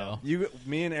 here we Uh-oh. go.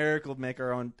 Me and Eric will make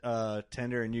our own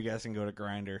Tinder, and you guys can go to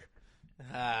Grindr.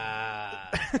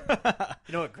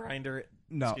 you know what, Grinder?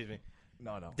 No. Excuse me.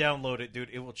 No. Download it, dude.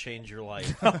 It will change your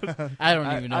life. I don't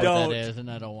even know what don't. that is, and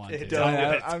I don't want to. Don't.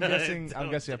 I'm guessing. Don't I'm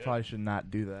guessing I do it. probably should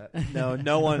not do that.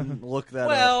 No one look that up.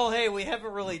 Well, hey, we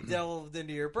haven't really delved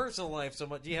into your personal life so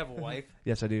much. Do you have a wife?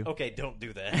 Yes, I do. Okay, don't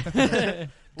do that.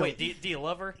 Wait, do you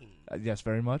love her? Yes,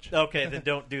 very much. Okay, then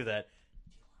don't do that.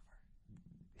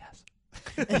 Yes.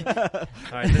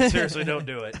 All right, then seriously, don't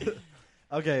do it.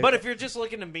 Okay, But if you're just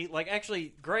looking to meet, like,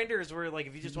 actually, Grindr is where, like,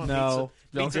 if you just want to No.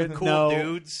 meet Don't some get- cool no.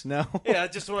 dudes. no, Yeah,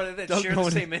 just want to Don't share go the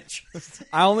in- same interests.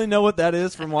 I only know what that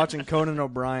is from watching Conan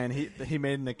O'Brien. He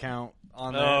made an account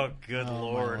on there. Oh, good Oh,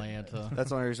 lord. my Lanta. That's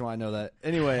the only reason why I know that.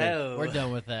 Anyway, Hell. We're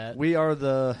done with that. we are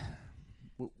the.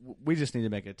 We just need to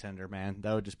make a Tinder, man.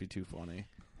 That would just be too funny.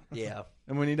 Yeah.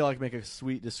 And we need to make a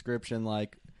sweet description,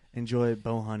 like enjoy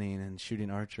bow hunting and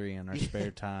shooting archery in our spare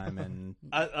time, and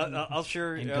I'll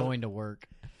share. and going to work.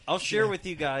 I'll share with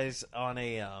you guys on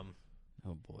a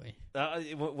Oh boy.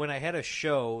 when I had a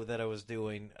show that I was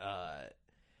doing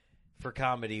for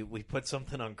comedy. We put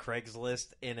something on Craigslist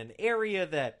in an area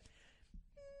that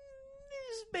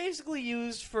is basically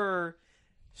used for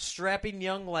strapping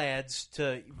young lads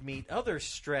to meet other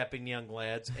strapping young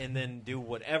lads and then do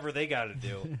whatever they got to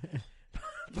do.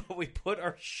 But we put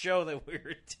our show that we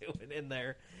were doing in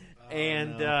there.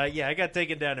 Yeah, I got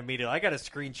taken down immediately. I got a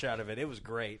screenshot of it. It was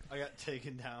great. I got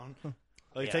taken down.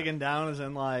 Yeah. Taken down as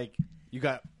in like you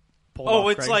got pulled Oh,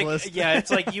 off it's Craigslist? like, yeah,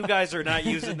 it's like you guys are not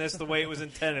using this the way it was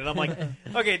intended. I'm like,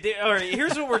 okay, all right,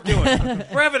 here's what we're doing.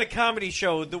 We're having a comedy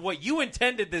show. What you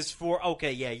intended this for,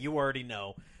 okay, yeah, you already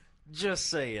know. Just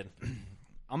saying.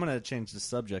 I'm going to change the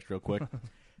subject real quick.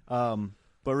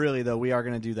 But really, though, we are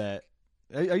going to do that.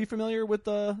 Are you familiar with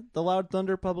the Loud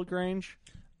Thunder Public Range?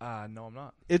 No, I'm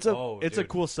not. It's a dude. a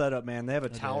cool setup, man. They have a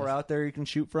tower out there you can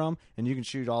shoot from, and you can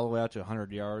shoot all the way out to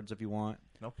 100 yards if you want.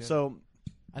 Okay. So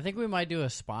I think we might do a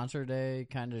sponsor day,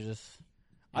 kind of just.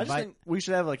 I just think we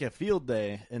should have like a field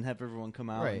day and have everyone come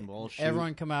out Right. and we'll all shoot.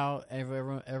 Everyone come out.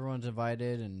 Everyone's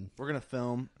invited, and We're gonna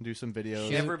film and do some videos.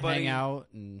 shoot, Everybody- hang out,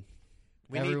 and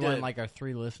We need everyone to- like our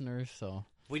 3 listeners. So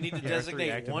We need to Yeah, 3 designate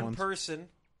active one ones. person,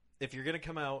 if you're going to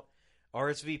come out,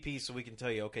 RSVP, so we can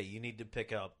tell you, okay, you need to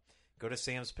go to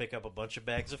Sam's, pick up a bunch of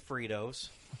bags of Fritos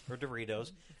or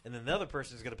Doritos, and then the other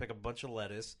person is going to pick up a bunch of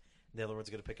lettuce, and the other one's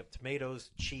going to pick up tomatoes,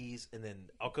 cheese, and then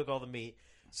I'll cook all the meat.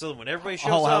 So that when everybody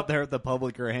shows all out up, there at the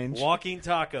public range. walking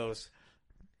tacos.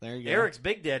 There you go. Eric's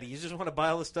Big Daddy, you just want to buy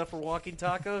all this stuff for walking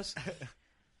tacos?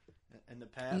 and the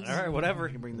Pabst. All right, whatever.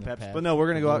 You can bring the The Pabst. Pabst. But no, we're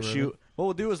gonna The go out and Blue shoot. Ribbon. What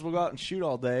we'll do is we'll go out and shoot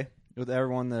all day with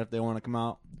everyone that if they want to come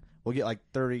out. We'll get like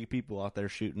 30 people out there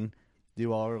shooting.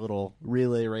 Do all our little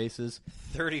relay races.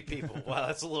 30 people. Wow,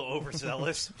 that's a little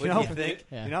overzealous. You What know, do you think?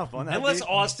 Yeah. You know how fun that'd Unless be?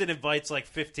 Austin invites like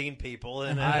 15 people,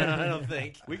 and I don't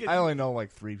think. we could I only know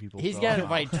like 3 people. he's so got I'm to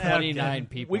not- invite 29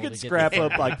 people. we could to get scrap the-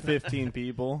 up like 15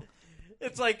 people.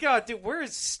 It's like, God, dude, where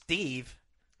is Steve?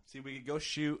 See, we could go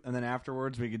shoot, and then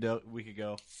afterwards we could go,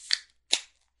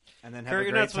 and then have Kurt, a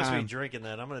you're great not supposed to time. be drinking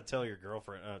that. I'm going to tell your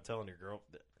girlfriend. Telling your girl.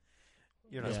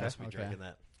 You're not Yeah, supposed to be okay. drinking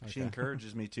that. She Okay.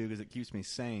 encourages me to because it keeps me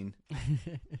sane.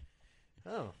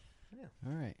 Oh, All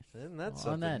right. isn't that On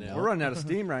something that new? note- We're running out of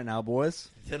steam right now, boys.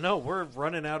 No, we're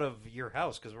running out of your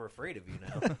house because we're afraid of you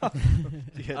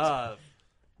now.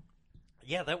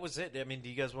 Yeah, that was it. I mean, do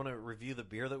you guys want to review the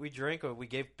beer that we drank, or we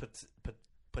gave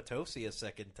Potosi a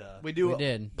second? We do. We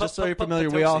did. Just so you're But familiar,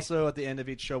 we Potosi. also at the end of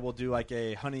each show we'll do like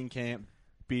a hunting camp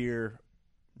beer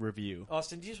review.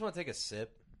 Austin, do you just want to take a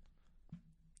sip?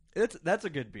 That's a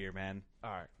good beer, man. All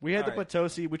right. We had All the right.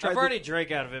 Potosi. We tried I've already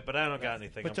drank out of it, but I don't got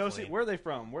anything. I'm Potosi. clean. Where are they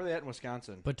from? Where are they at in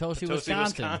Wisconsin? Potosi, Potosi, Wisconsin.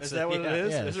 Wisconsin. Is that what Yeah. it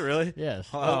is? Yes. Is it really? Yes.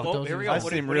 Oh, Potosi, here we go. I Wisconsin. What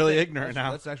do you- seem what do you really think? ignorant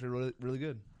now. That's actually really, really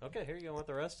good. Okay, here you go. Want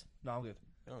the rest? No, I'm good.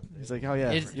 Oh, He's like, oh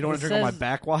yeah, It's- you don't want it to drink on my says-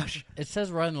 backwash? It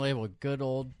says right on the label, good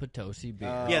old Potosi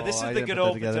beer. Yeah, this is I the didn't good put that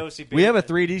old together. Potosi beer. We have a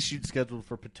 3D shoot scheduled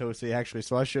for Potosi actually,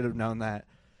 so I should have known that.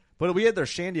 But we had their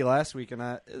shandy last week, and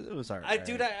it was alright.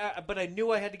 But I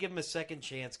knew I had to give him a second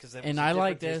chance because And I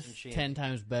like this 10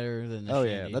 times better than the Oh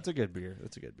Shandy. yeah, that's a good beer.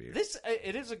 That's a good beer. This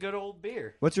it is a good old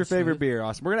beer. What's your It's favorite smooth. beer,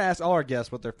 Austin? We're gonna ask all our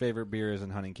guests what their favorite beer is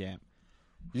in hunting camp.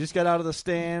 You just got out of the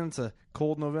stand. It's a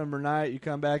cold November night. You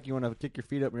come back. You want to kick your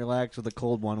feet up and relax with a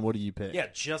cold one. What do you pick? Yeah,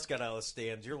 just got out of the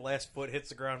stands. Your last foot hits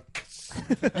the ground.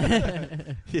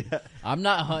 yeah. I'm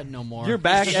not hunting no more. You're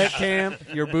back at camp.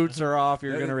 Your boots are off.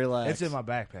 You're gonna relax. It's in my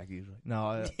backpack usually. No,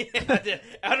 Out of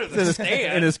It's in the his,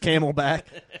 stand. in his camelback.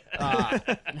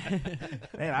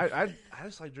 man, I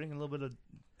just like drinking a little bit of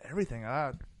everything.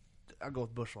 I go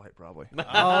with Busch Light probably.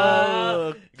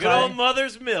 Oh, Good old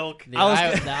mother's milk. the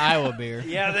Iowa beer.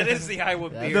 Yeah, that is the Iowa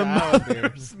That's beer. the Iowa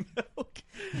beer. milk.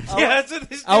 Yeah, that's what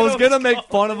this I was dude gonna make called.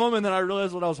 fun of him, and then I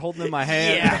realized what I was holding in my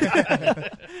hand. Yeah.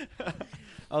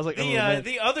 I was like, oh, man.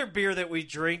 The other beer that we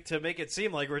drink to make it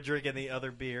seem like we're drinking the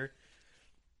other beer.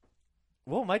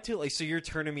 Well, my two like so you're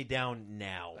turning me down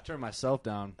now. I turned myself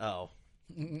down. Oh,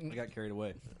 I got carried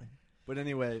away. But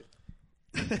anyway,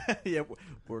 yeah,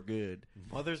 we're good.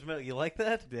 mother's milk. You like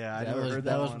that? Yeah, I That never was- heard that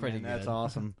that was one, pretty man. That's good.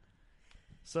 awesome.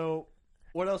 So,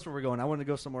 what else were we going? I wanted to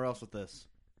go somewhere else with this.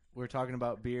 We were talking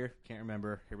about beer. Can't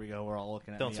remember. Here we go. We're all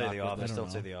looking at Don't me say the awkwardly. office. I don't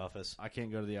Don't say know. the office. I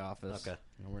can't go to the office. Okay.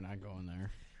 No, we're not going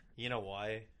there. You know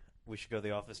why we should go to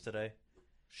the office today?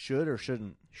 Should or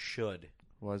shouldn't? Should.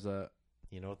 Was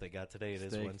You know what they got today? It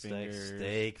is Steak Wednesday. fingers.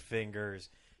 Steak fingers.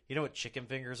 You know what chicken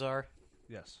fingers are?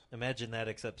 Yes, Imagine that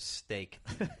except steak.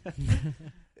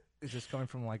 is this coming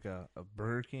from like a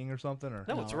Burger King or something? Or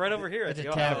No, No, it's right over here it's at a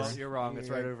the tavern. office. You're wrong. It's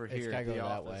right over here. It's gotta the go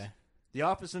that office. way. The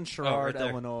office in Sherrard, there.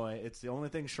 Illinois. It's the only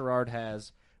thing Sherrard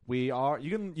has. We are.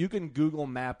 You can Google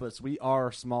map us. We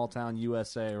are small town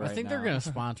USA right now. I think they're going to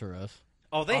sponsor us.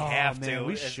 Oh, they have man, to.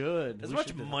 We should. As We much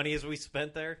should do that. money as we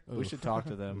spent there. We should talk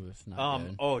to them. Ooh, it's not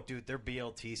good. Oh, dude, their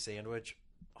BLT sandwich.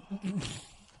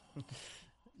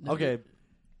 Okay.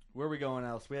 Where are we going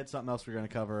else? We had something else we were going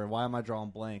to cover. Why am I drawing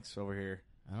blanks over here?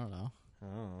 I don't know.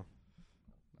 Oh.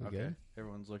 We Okay. good?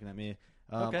 Everyone's looking at me.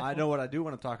 Okay. I know what I do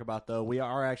want to talk about, though. We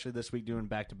are actually this week doing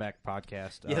back-to-back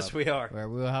podcast. Yes, we are. Where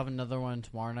we'll have another one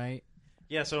tomorrow night.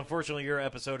 Yeah, so unfortunately your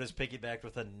episode is piggybacked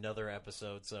with another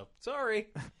episode, so sorry.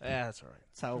 Yeah, that's all right.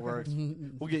 That's how it works.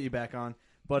 We'll get you back on.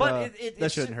 But, But that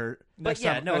it's- shouldn't hurt. But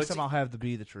yeah, no, next it's, time I'll have to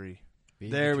be the tree.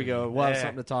 There we go. We'll have Yeah.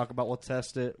 something to talk about. We'll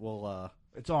test it. We'll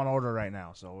It's on order right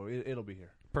now, so it'll be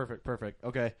here. perfect.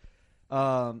 Okay.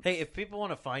 hey, if people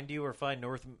want to find you or find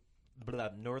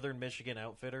Northern Michigan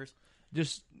Outfitters,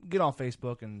 Just get on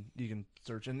Facebook and you can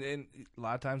search. And a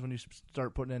lot of times when you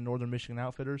start putting in Northern Michigan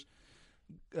Outfitters,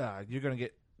 you're going to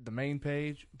get the main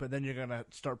page, but then you're going to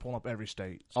start pulling up every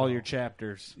state. all So, your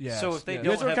chapters. yeah. So if they You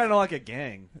don't guys are have- kind of like a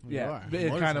gang. Yeah, You are.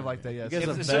 it's kind of like that, yes. You guys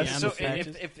are if, the so, best. so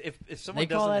Matches. if someone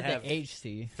They call doesn't that have the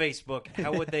HC. Facebook,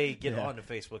 how would they get Yeah. onto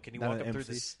Facebook? Can you Not walk an them through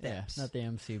the MC. Yeah, steps? not the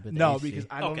MC, but the No, HC. because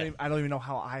Okay. I don't even know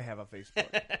how I have a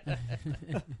Facebook.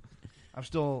 I'm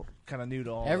still kind of new to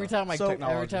all every the time I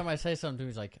technology. say something,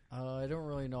 he's like, I don't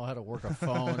really know how to work a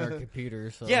phone or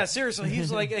computer. So Yeah, seriously.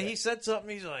 He's like, he said something.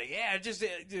 He's like, yeah, just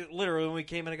literally when we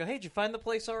came in, I go, hey, did you find the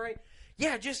place all right?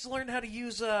 Yeah, just learned how to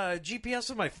use GPS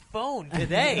on my phone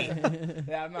today.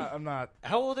 Yeah, I'm not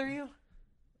How old are you?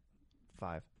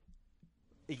 5.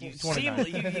 You 29.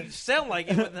 seem, you sound like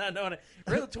it, but not knowing it.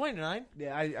 Really, 29?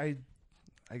 Yeah, I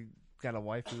got a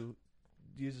wife who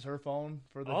uses her phone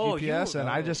for the Oh, GPS, and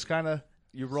I oh. just kind of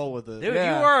You roll with it. Dude,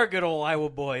 Yeah. you are a good old Iowa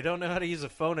boy. Don't know how to use a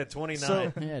phone at 29.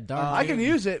 So- yeah, darn. I can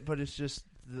use it, but it's just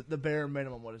the bare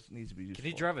minimum what it needs to be used. Can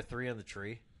he for. drive a 3 on the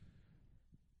tree?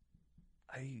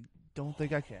 I don't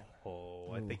think I can.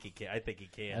 Oh, I think he can. I think he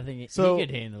can. I think he So-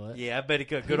 could handle it. Yeah, I bet he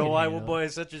could. He Good can old Iowa handle boy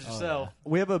such as Oh, yourself.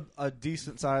 We have a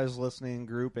decent sized listening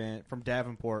group and from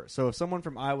Davenport. So if someone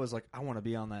from Iowa is like, I want to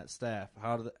be on that staff,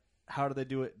 how do they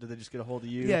do it? Do they just get a hold of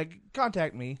you? Yeah,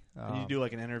 contact me. And you do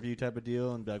like an interview type of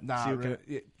deal and be like, Nah, see what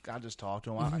really, kind I just talk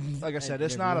to him. Like I said,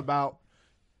 it's not about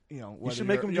you whether should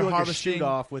make them you're do like a harvesting. shoot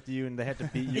off with you, and they have to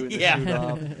beat you in the Yeah. shoot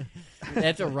off.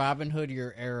 That's a Robin Hood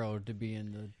your arrow to be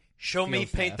in the. Show me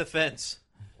Field paint staff. the fence.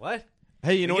 What?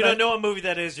 Hey, you know what? don't know what movie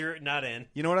that is. You're not in.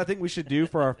 You know what I think we should do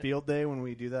for our field day when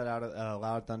we do that out at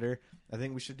Loud Thunder? I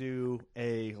think we should do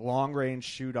a long range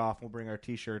shoot off. We'll bring our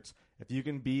T-shirts. If you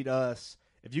can beat us,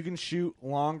 if you can shoot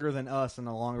longer than us in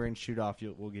a long range shoot off,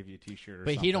 we'll give you a T-shirt. Or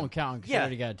But something. he don't count because Yeah. he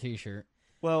already got a T-shirt.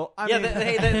 Well, I Yeah,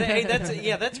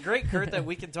 mean, that's great, Kurt. That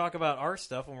we can talk about our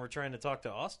stuff when we're trying to talk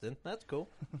to Austin. That's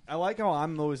cool. I like how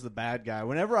I'm always the bad guy.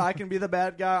 Whenever I can be the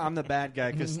bad guy, I'm the bad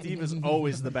guy because Steve is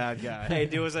always the bad guy. Hey,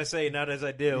 do as I say, not as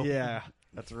I do. Yeah,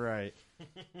 that's right.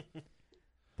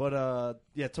 But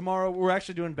yeah, tomorrow we're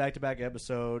actually doing back-to-back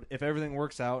episode. If everything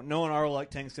works out, no one our like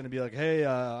tank's going to be like, "Hey,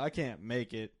 I can't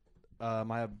make it. I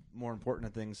have more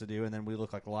important things to do," and then we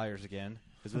look like liars again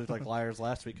because we looked like liars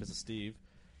last week because of Steve.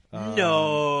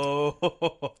 No,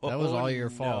 That was all your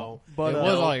No. fault. But, It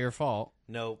was uh, all your fault.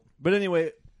 No. But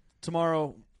anyway,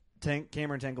 tomorrow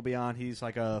Cameron Tank will be on. He's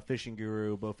like a fishing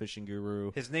guru, bow fishing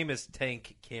guru. His name is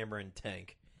Tank Cameron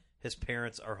Tank. His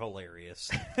parents are hilarious.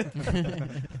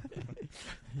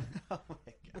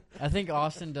 I think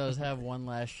Austin does have one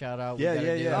last shout out. Yeah, gotta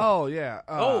yeah, do. yeah. Oh yeah.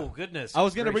 Oh goodness! I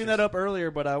was going to bring that gracious. up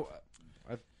earlier, but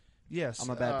yes. I'm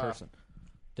a bad person.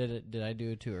 Did I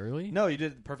do it too early? No, you did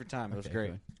it at the perfect time. It was Okay,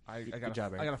 great. good. I Good gotta,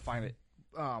 job, Aaron. I gotta find it.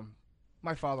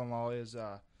 My father-in-law is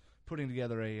putting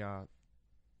together a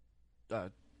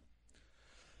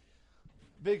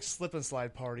big slip and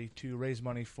slide party to raise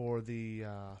money for the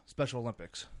Special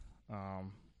Olympics,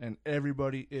 and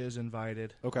everybody is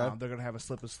invited. Okay. They're gonna have a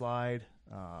slip and slide,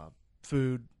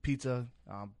 food, pizza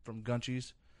from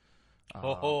Gunchies,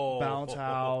 Oh. bounce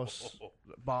house,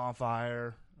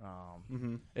 bonfire.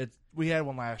 Mm-hmm. We had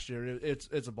one last year.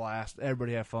 It's a blast.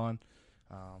 Everybody had fun.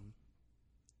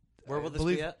 Where will I this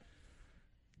believe- be at?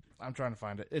 I'm trying to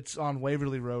find it. It's on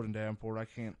Waverly Road in Davenport. I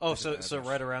can't. Oh, think of so the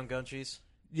address. right around Gunchies.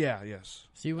 Yeah. Yes.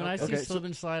 See, when I see Okay, so- slip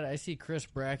and slide, I see Chris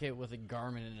Brackett with a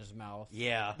garment in his mouth.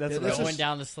 Yeah, That's Yeah, Going is-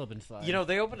 down the slip and slide. you know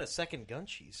they opened a second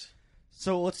Gunchies.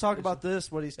 So let's talk about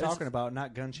this. What he's talking about,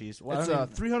 not gun cheese. Well, It's I a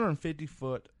mean,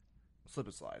 350-foot slip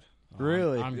and slide.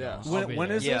 really? I'm Yeah. going. When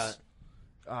is Yeah. this?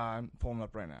 I'm pulling it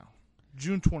up right now.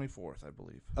 June 24th, I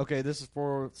believe. Okay, this is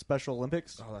for Special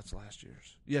Olympics. Oh, that's last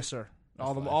year's. Yes, sir.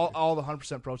 All That's the last all the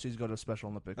 100% proceeds go to Special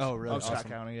Olympics. Oh, really? Of Scott Awesome.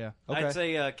 County. Yeah. Okay. I'd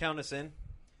say count us in.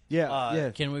 Yeah, yeah.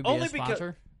 Can we be Only a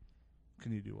sponsor?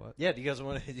 Can you do what? Yeah, do you guys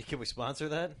want to? Can we sponsor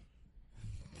that?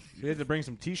 We had to bring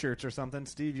some T-shirts or something.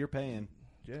 Steve, you're paying.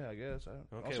 Yeah, I guess.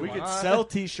 Okay, We why could not? sell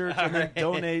T-shirts and then Alright.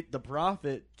 donate the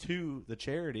profit to the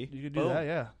charity. You could do Boom. that.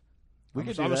 Yeah. We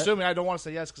could do I'm that. assuming I don't want to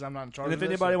say yes because I'm not in charge And of if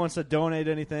this, anybody so- wants to donate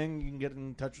anything, you can get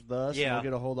in touch with us. Yeah. And we'll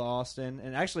get a hold of Austin.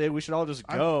 And actually, we should all just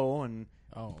go. And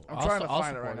Oh, I'm trying to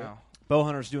find it right now.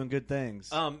 Bowhunter's doing good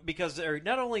things. Because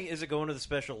not only is it going to the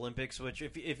Special Olympics, which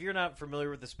if you're not familiar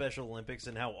with the Special Olympics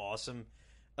and how awesome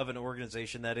of an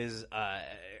organization that is,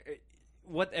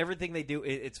 what everything they do,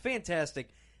 it's fantastic.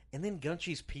 And then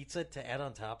Gunchi's Pizza to add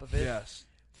on top of it. Yes.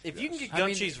 If you can get I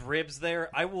mean- Gunchi's ribs there,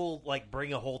 I will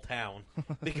bring a whole town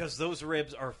because those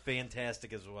ribs are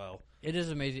fantastic as well. It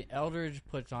is amazing. Eldridge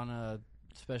puts on a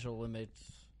Special Olympics.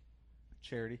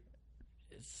 Charity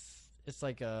It's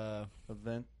like a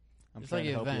event. I'm it's trying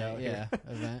like to an help you event, out yeah,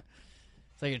 here. event.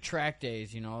 It's like a track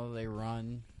days. They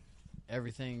run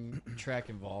everything track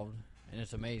involved, and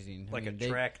it's amazing. I Like mean, a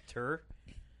tractor.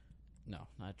 No,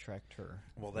 not tractor.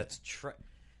 Well, that's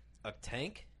a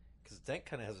tank? Because the tank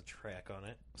kind of has a track on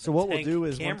it. So A what we'll tank, do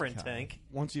is Cameron tank.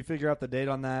 Once you figure out the date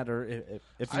on that, or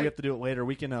if we have to do it later,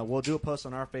 we can. We'll do a post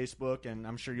on our Facebook, and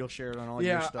I'm sure you'll share it on all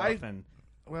your Yeah, stuff. And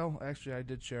Well, actually, I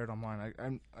did share it online.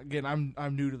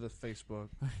 I'm new to the Facebook.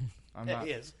 I'm not.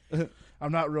 Yes.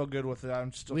 I'm not real good with it.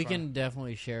 I'm still. We trying. can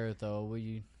definitely share it though. We'll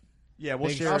we'll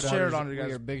big share I'll it. share it on. on you guys.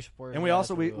 We're big supporters. And we of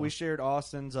also that, so we shared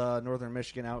Austin's Northern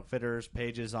Michigan Outfitters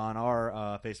pages on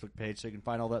our Facebook page, so you can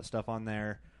find all that stuff on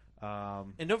there.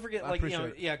 And don't forget, I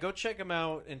appreciate it. go check him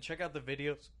out and check out the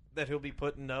videos that he'll be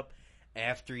putting up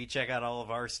after you check out all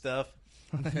of our stuff.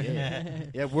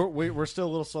 Yeah, we're still a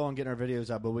little slow on getting our videos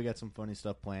out, but we got some funny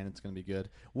stuff planned. It's going to be good.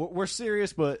 We're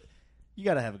serious, but you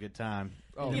got to have a good time.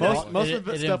 Oh, most of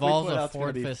the it stuff we involves put a out's going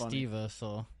Ford to be funny. Festiva,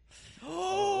 so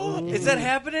Is that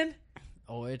happening?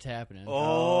 it's happening.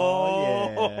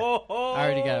 Oh, I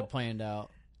already got it planned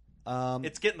out.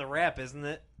 It's getting the rap, isn't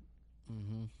it?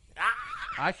 Hmm.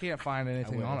 I can't find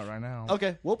anything on wish. it right now.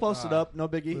 Okay, we'll post it up. No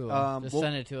biggie. We will. Just we'll-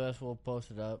 send it to us. We'll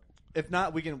post it up. if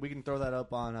not, we can throw that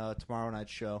up on tomorrow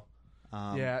night's show.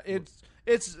 Yeah,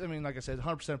 it's. I mean, like I said,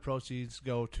 100% proceeds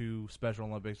go to Special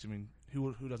Olympics. I mean,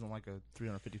 who doesn't like a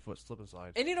 350-foot slip and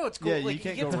slide? And you know what's cool? Yeah, you like,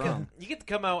 can't get go to wrong. You get to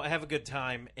come out and have a good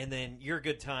time, and then your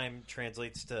good time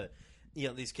translates to,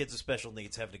 these kids with special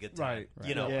needs having a good time. Right.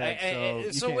 You know, Yeah,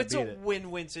 so you can't it's a beat it.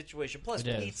 win-win situation. Plus It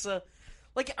is. pizza,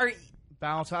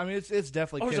 Bounce. I mean, it's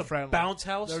definitely there's kid a friendly. bounce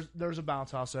house. There's a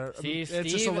bounce house there. I mean, See,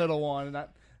 it's just a Steve- little one. And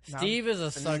Steve is a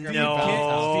sucker. No. for bounce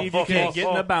house. Steve, you can't get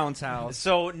in the bounce house.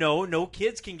 So no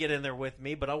kids can get in there with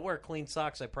me, but I'll wear clean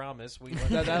socks. I promise.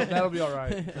 that'll be all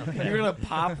right. You're gonna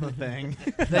pop the thing.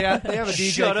 They have a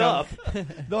DJ. Shut up.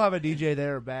 They'll have a DJ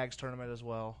there, Bags tournament as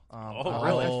well.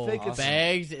 Really? I think it's.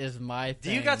 Bags is my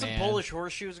thing. Do you got some man. Polish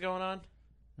horseshoes going on?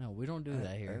 No, we don't do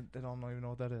that here. They don't even know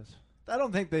what that is. I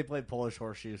don't think they play Polish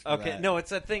horseshoes. For Okay, that. no,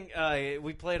 it's that thing.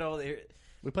 We played all the.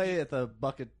 We play at the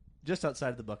bucket, just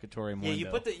outside the Bucketorium Yeah,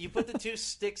 window. you put the two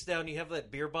sticks down. You have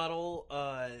that beer bottle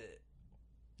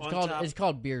on top. It's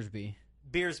called Beersby.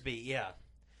 Beersby, yeah.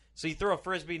 So you throw a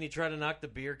frisbee and you try to knock the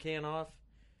beer can off,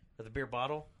 or the beer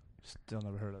bottle. Still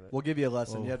never heard of it. We'll give you a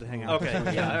lesson. You have to hang out. Okay,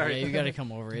 yeah, all right. Yeah, you got to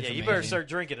come over. It's Yeah, you amazing. better start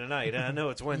drinking tonight. I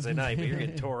know it's Wednesday night, but you're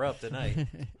getting tore up tonight.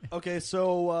 Okay,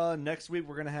 so next week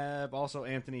we're gonna have also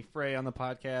Anthony Frey on the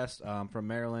podcast from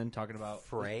Maryland, talking about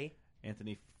Frey?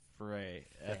 Anthony Frey.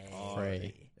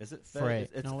 Frey. Is it Frey.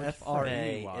 It's No, it's Fey.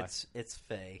 F-R-E-Y. It's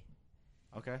Fey,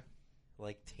 Okay.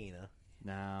 like Tina,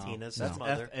 No. Tina's that's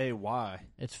mother. F-A-Y.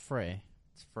 It's Frey.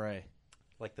 It's Frey.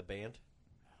 like the band.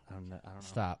 I don't know.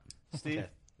 Stop. Steve, Okay.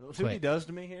 see what he Quit. does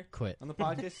to me here Quit. on the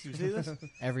podcast? You see this?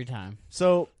 Every time.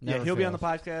 So Never yeah, he'll be on the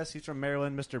fails. podcast. He's from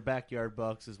Maryland. Mr. Backyard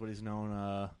Bucks is what he's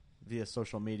known via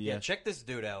social media. Yeah, check this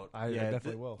dude out. I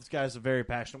definitely will. This guy's very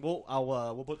passionate.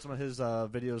 We'll put some of his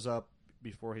videos up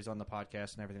before he's on the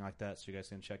podcast and everything like that, so you guys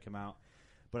can check him out.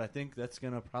 But I think that's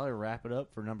gonna probably wrap it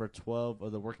up for number 12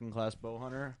 of the Working Class Bow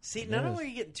Hunter. See, not only are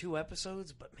you getting 2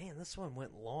 episodes, but man, this one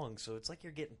went long, so it's like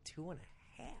you're getting 2.5.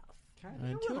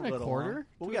 Kinda, Two and a little quarter? long.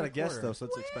 Well, we Two got and a a guest quarter. though, so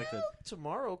it's expected.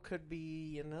 Tomorrow could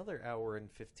be another hour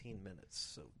and 15 minutes.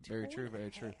 So Very true. Very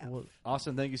true. 2.5.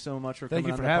 Austin, thank you so much for Thank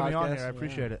coming you for on having the me on podcast. here. I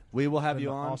appreciate it. We will have Been you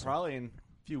on awesome. probably in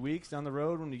a few weeks down the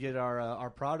road when you get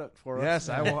our product for us. Yes,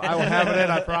 I will have it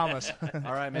in. I promise. All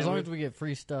right, man. As long as we get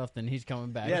free stuff, then he's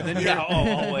coming back. Yeah, then you Yeah,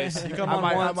 always. you come I on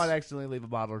might once. accidentally leave a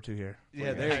bottle or two here.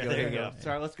 Yeah, there you go. There you go.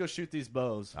 Sorry, let's go shoot these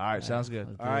bows. All right, sounds good.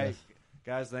 Let's do All right, this.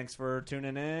 guys, thanks for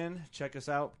tuning in. Check us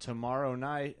out tomorrow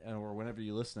night or whenever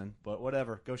you're listening. But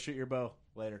whatever, go shoot your bow.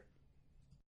 Later.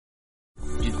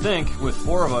 You'd think, with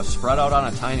 4 of us spread out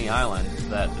on a tiny island,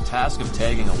 that the task of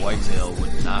tagging a whitetail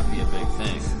would not be a big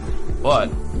thing.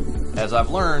 But, as I've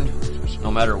learned,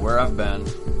 no matter where I've been,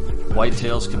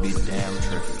 whitetails can be damn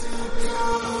tricky.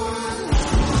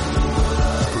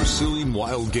 Pursuing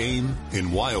wild game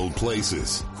in wild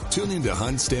places. Tune in to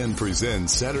Hunt Stand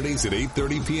Presents Saturdays at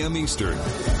 8:30 p.m. Eastern.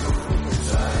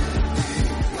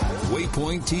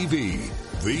 Waypoint TV,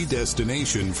 the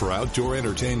destination for outdoor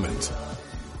entertainment.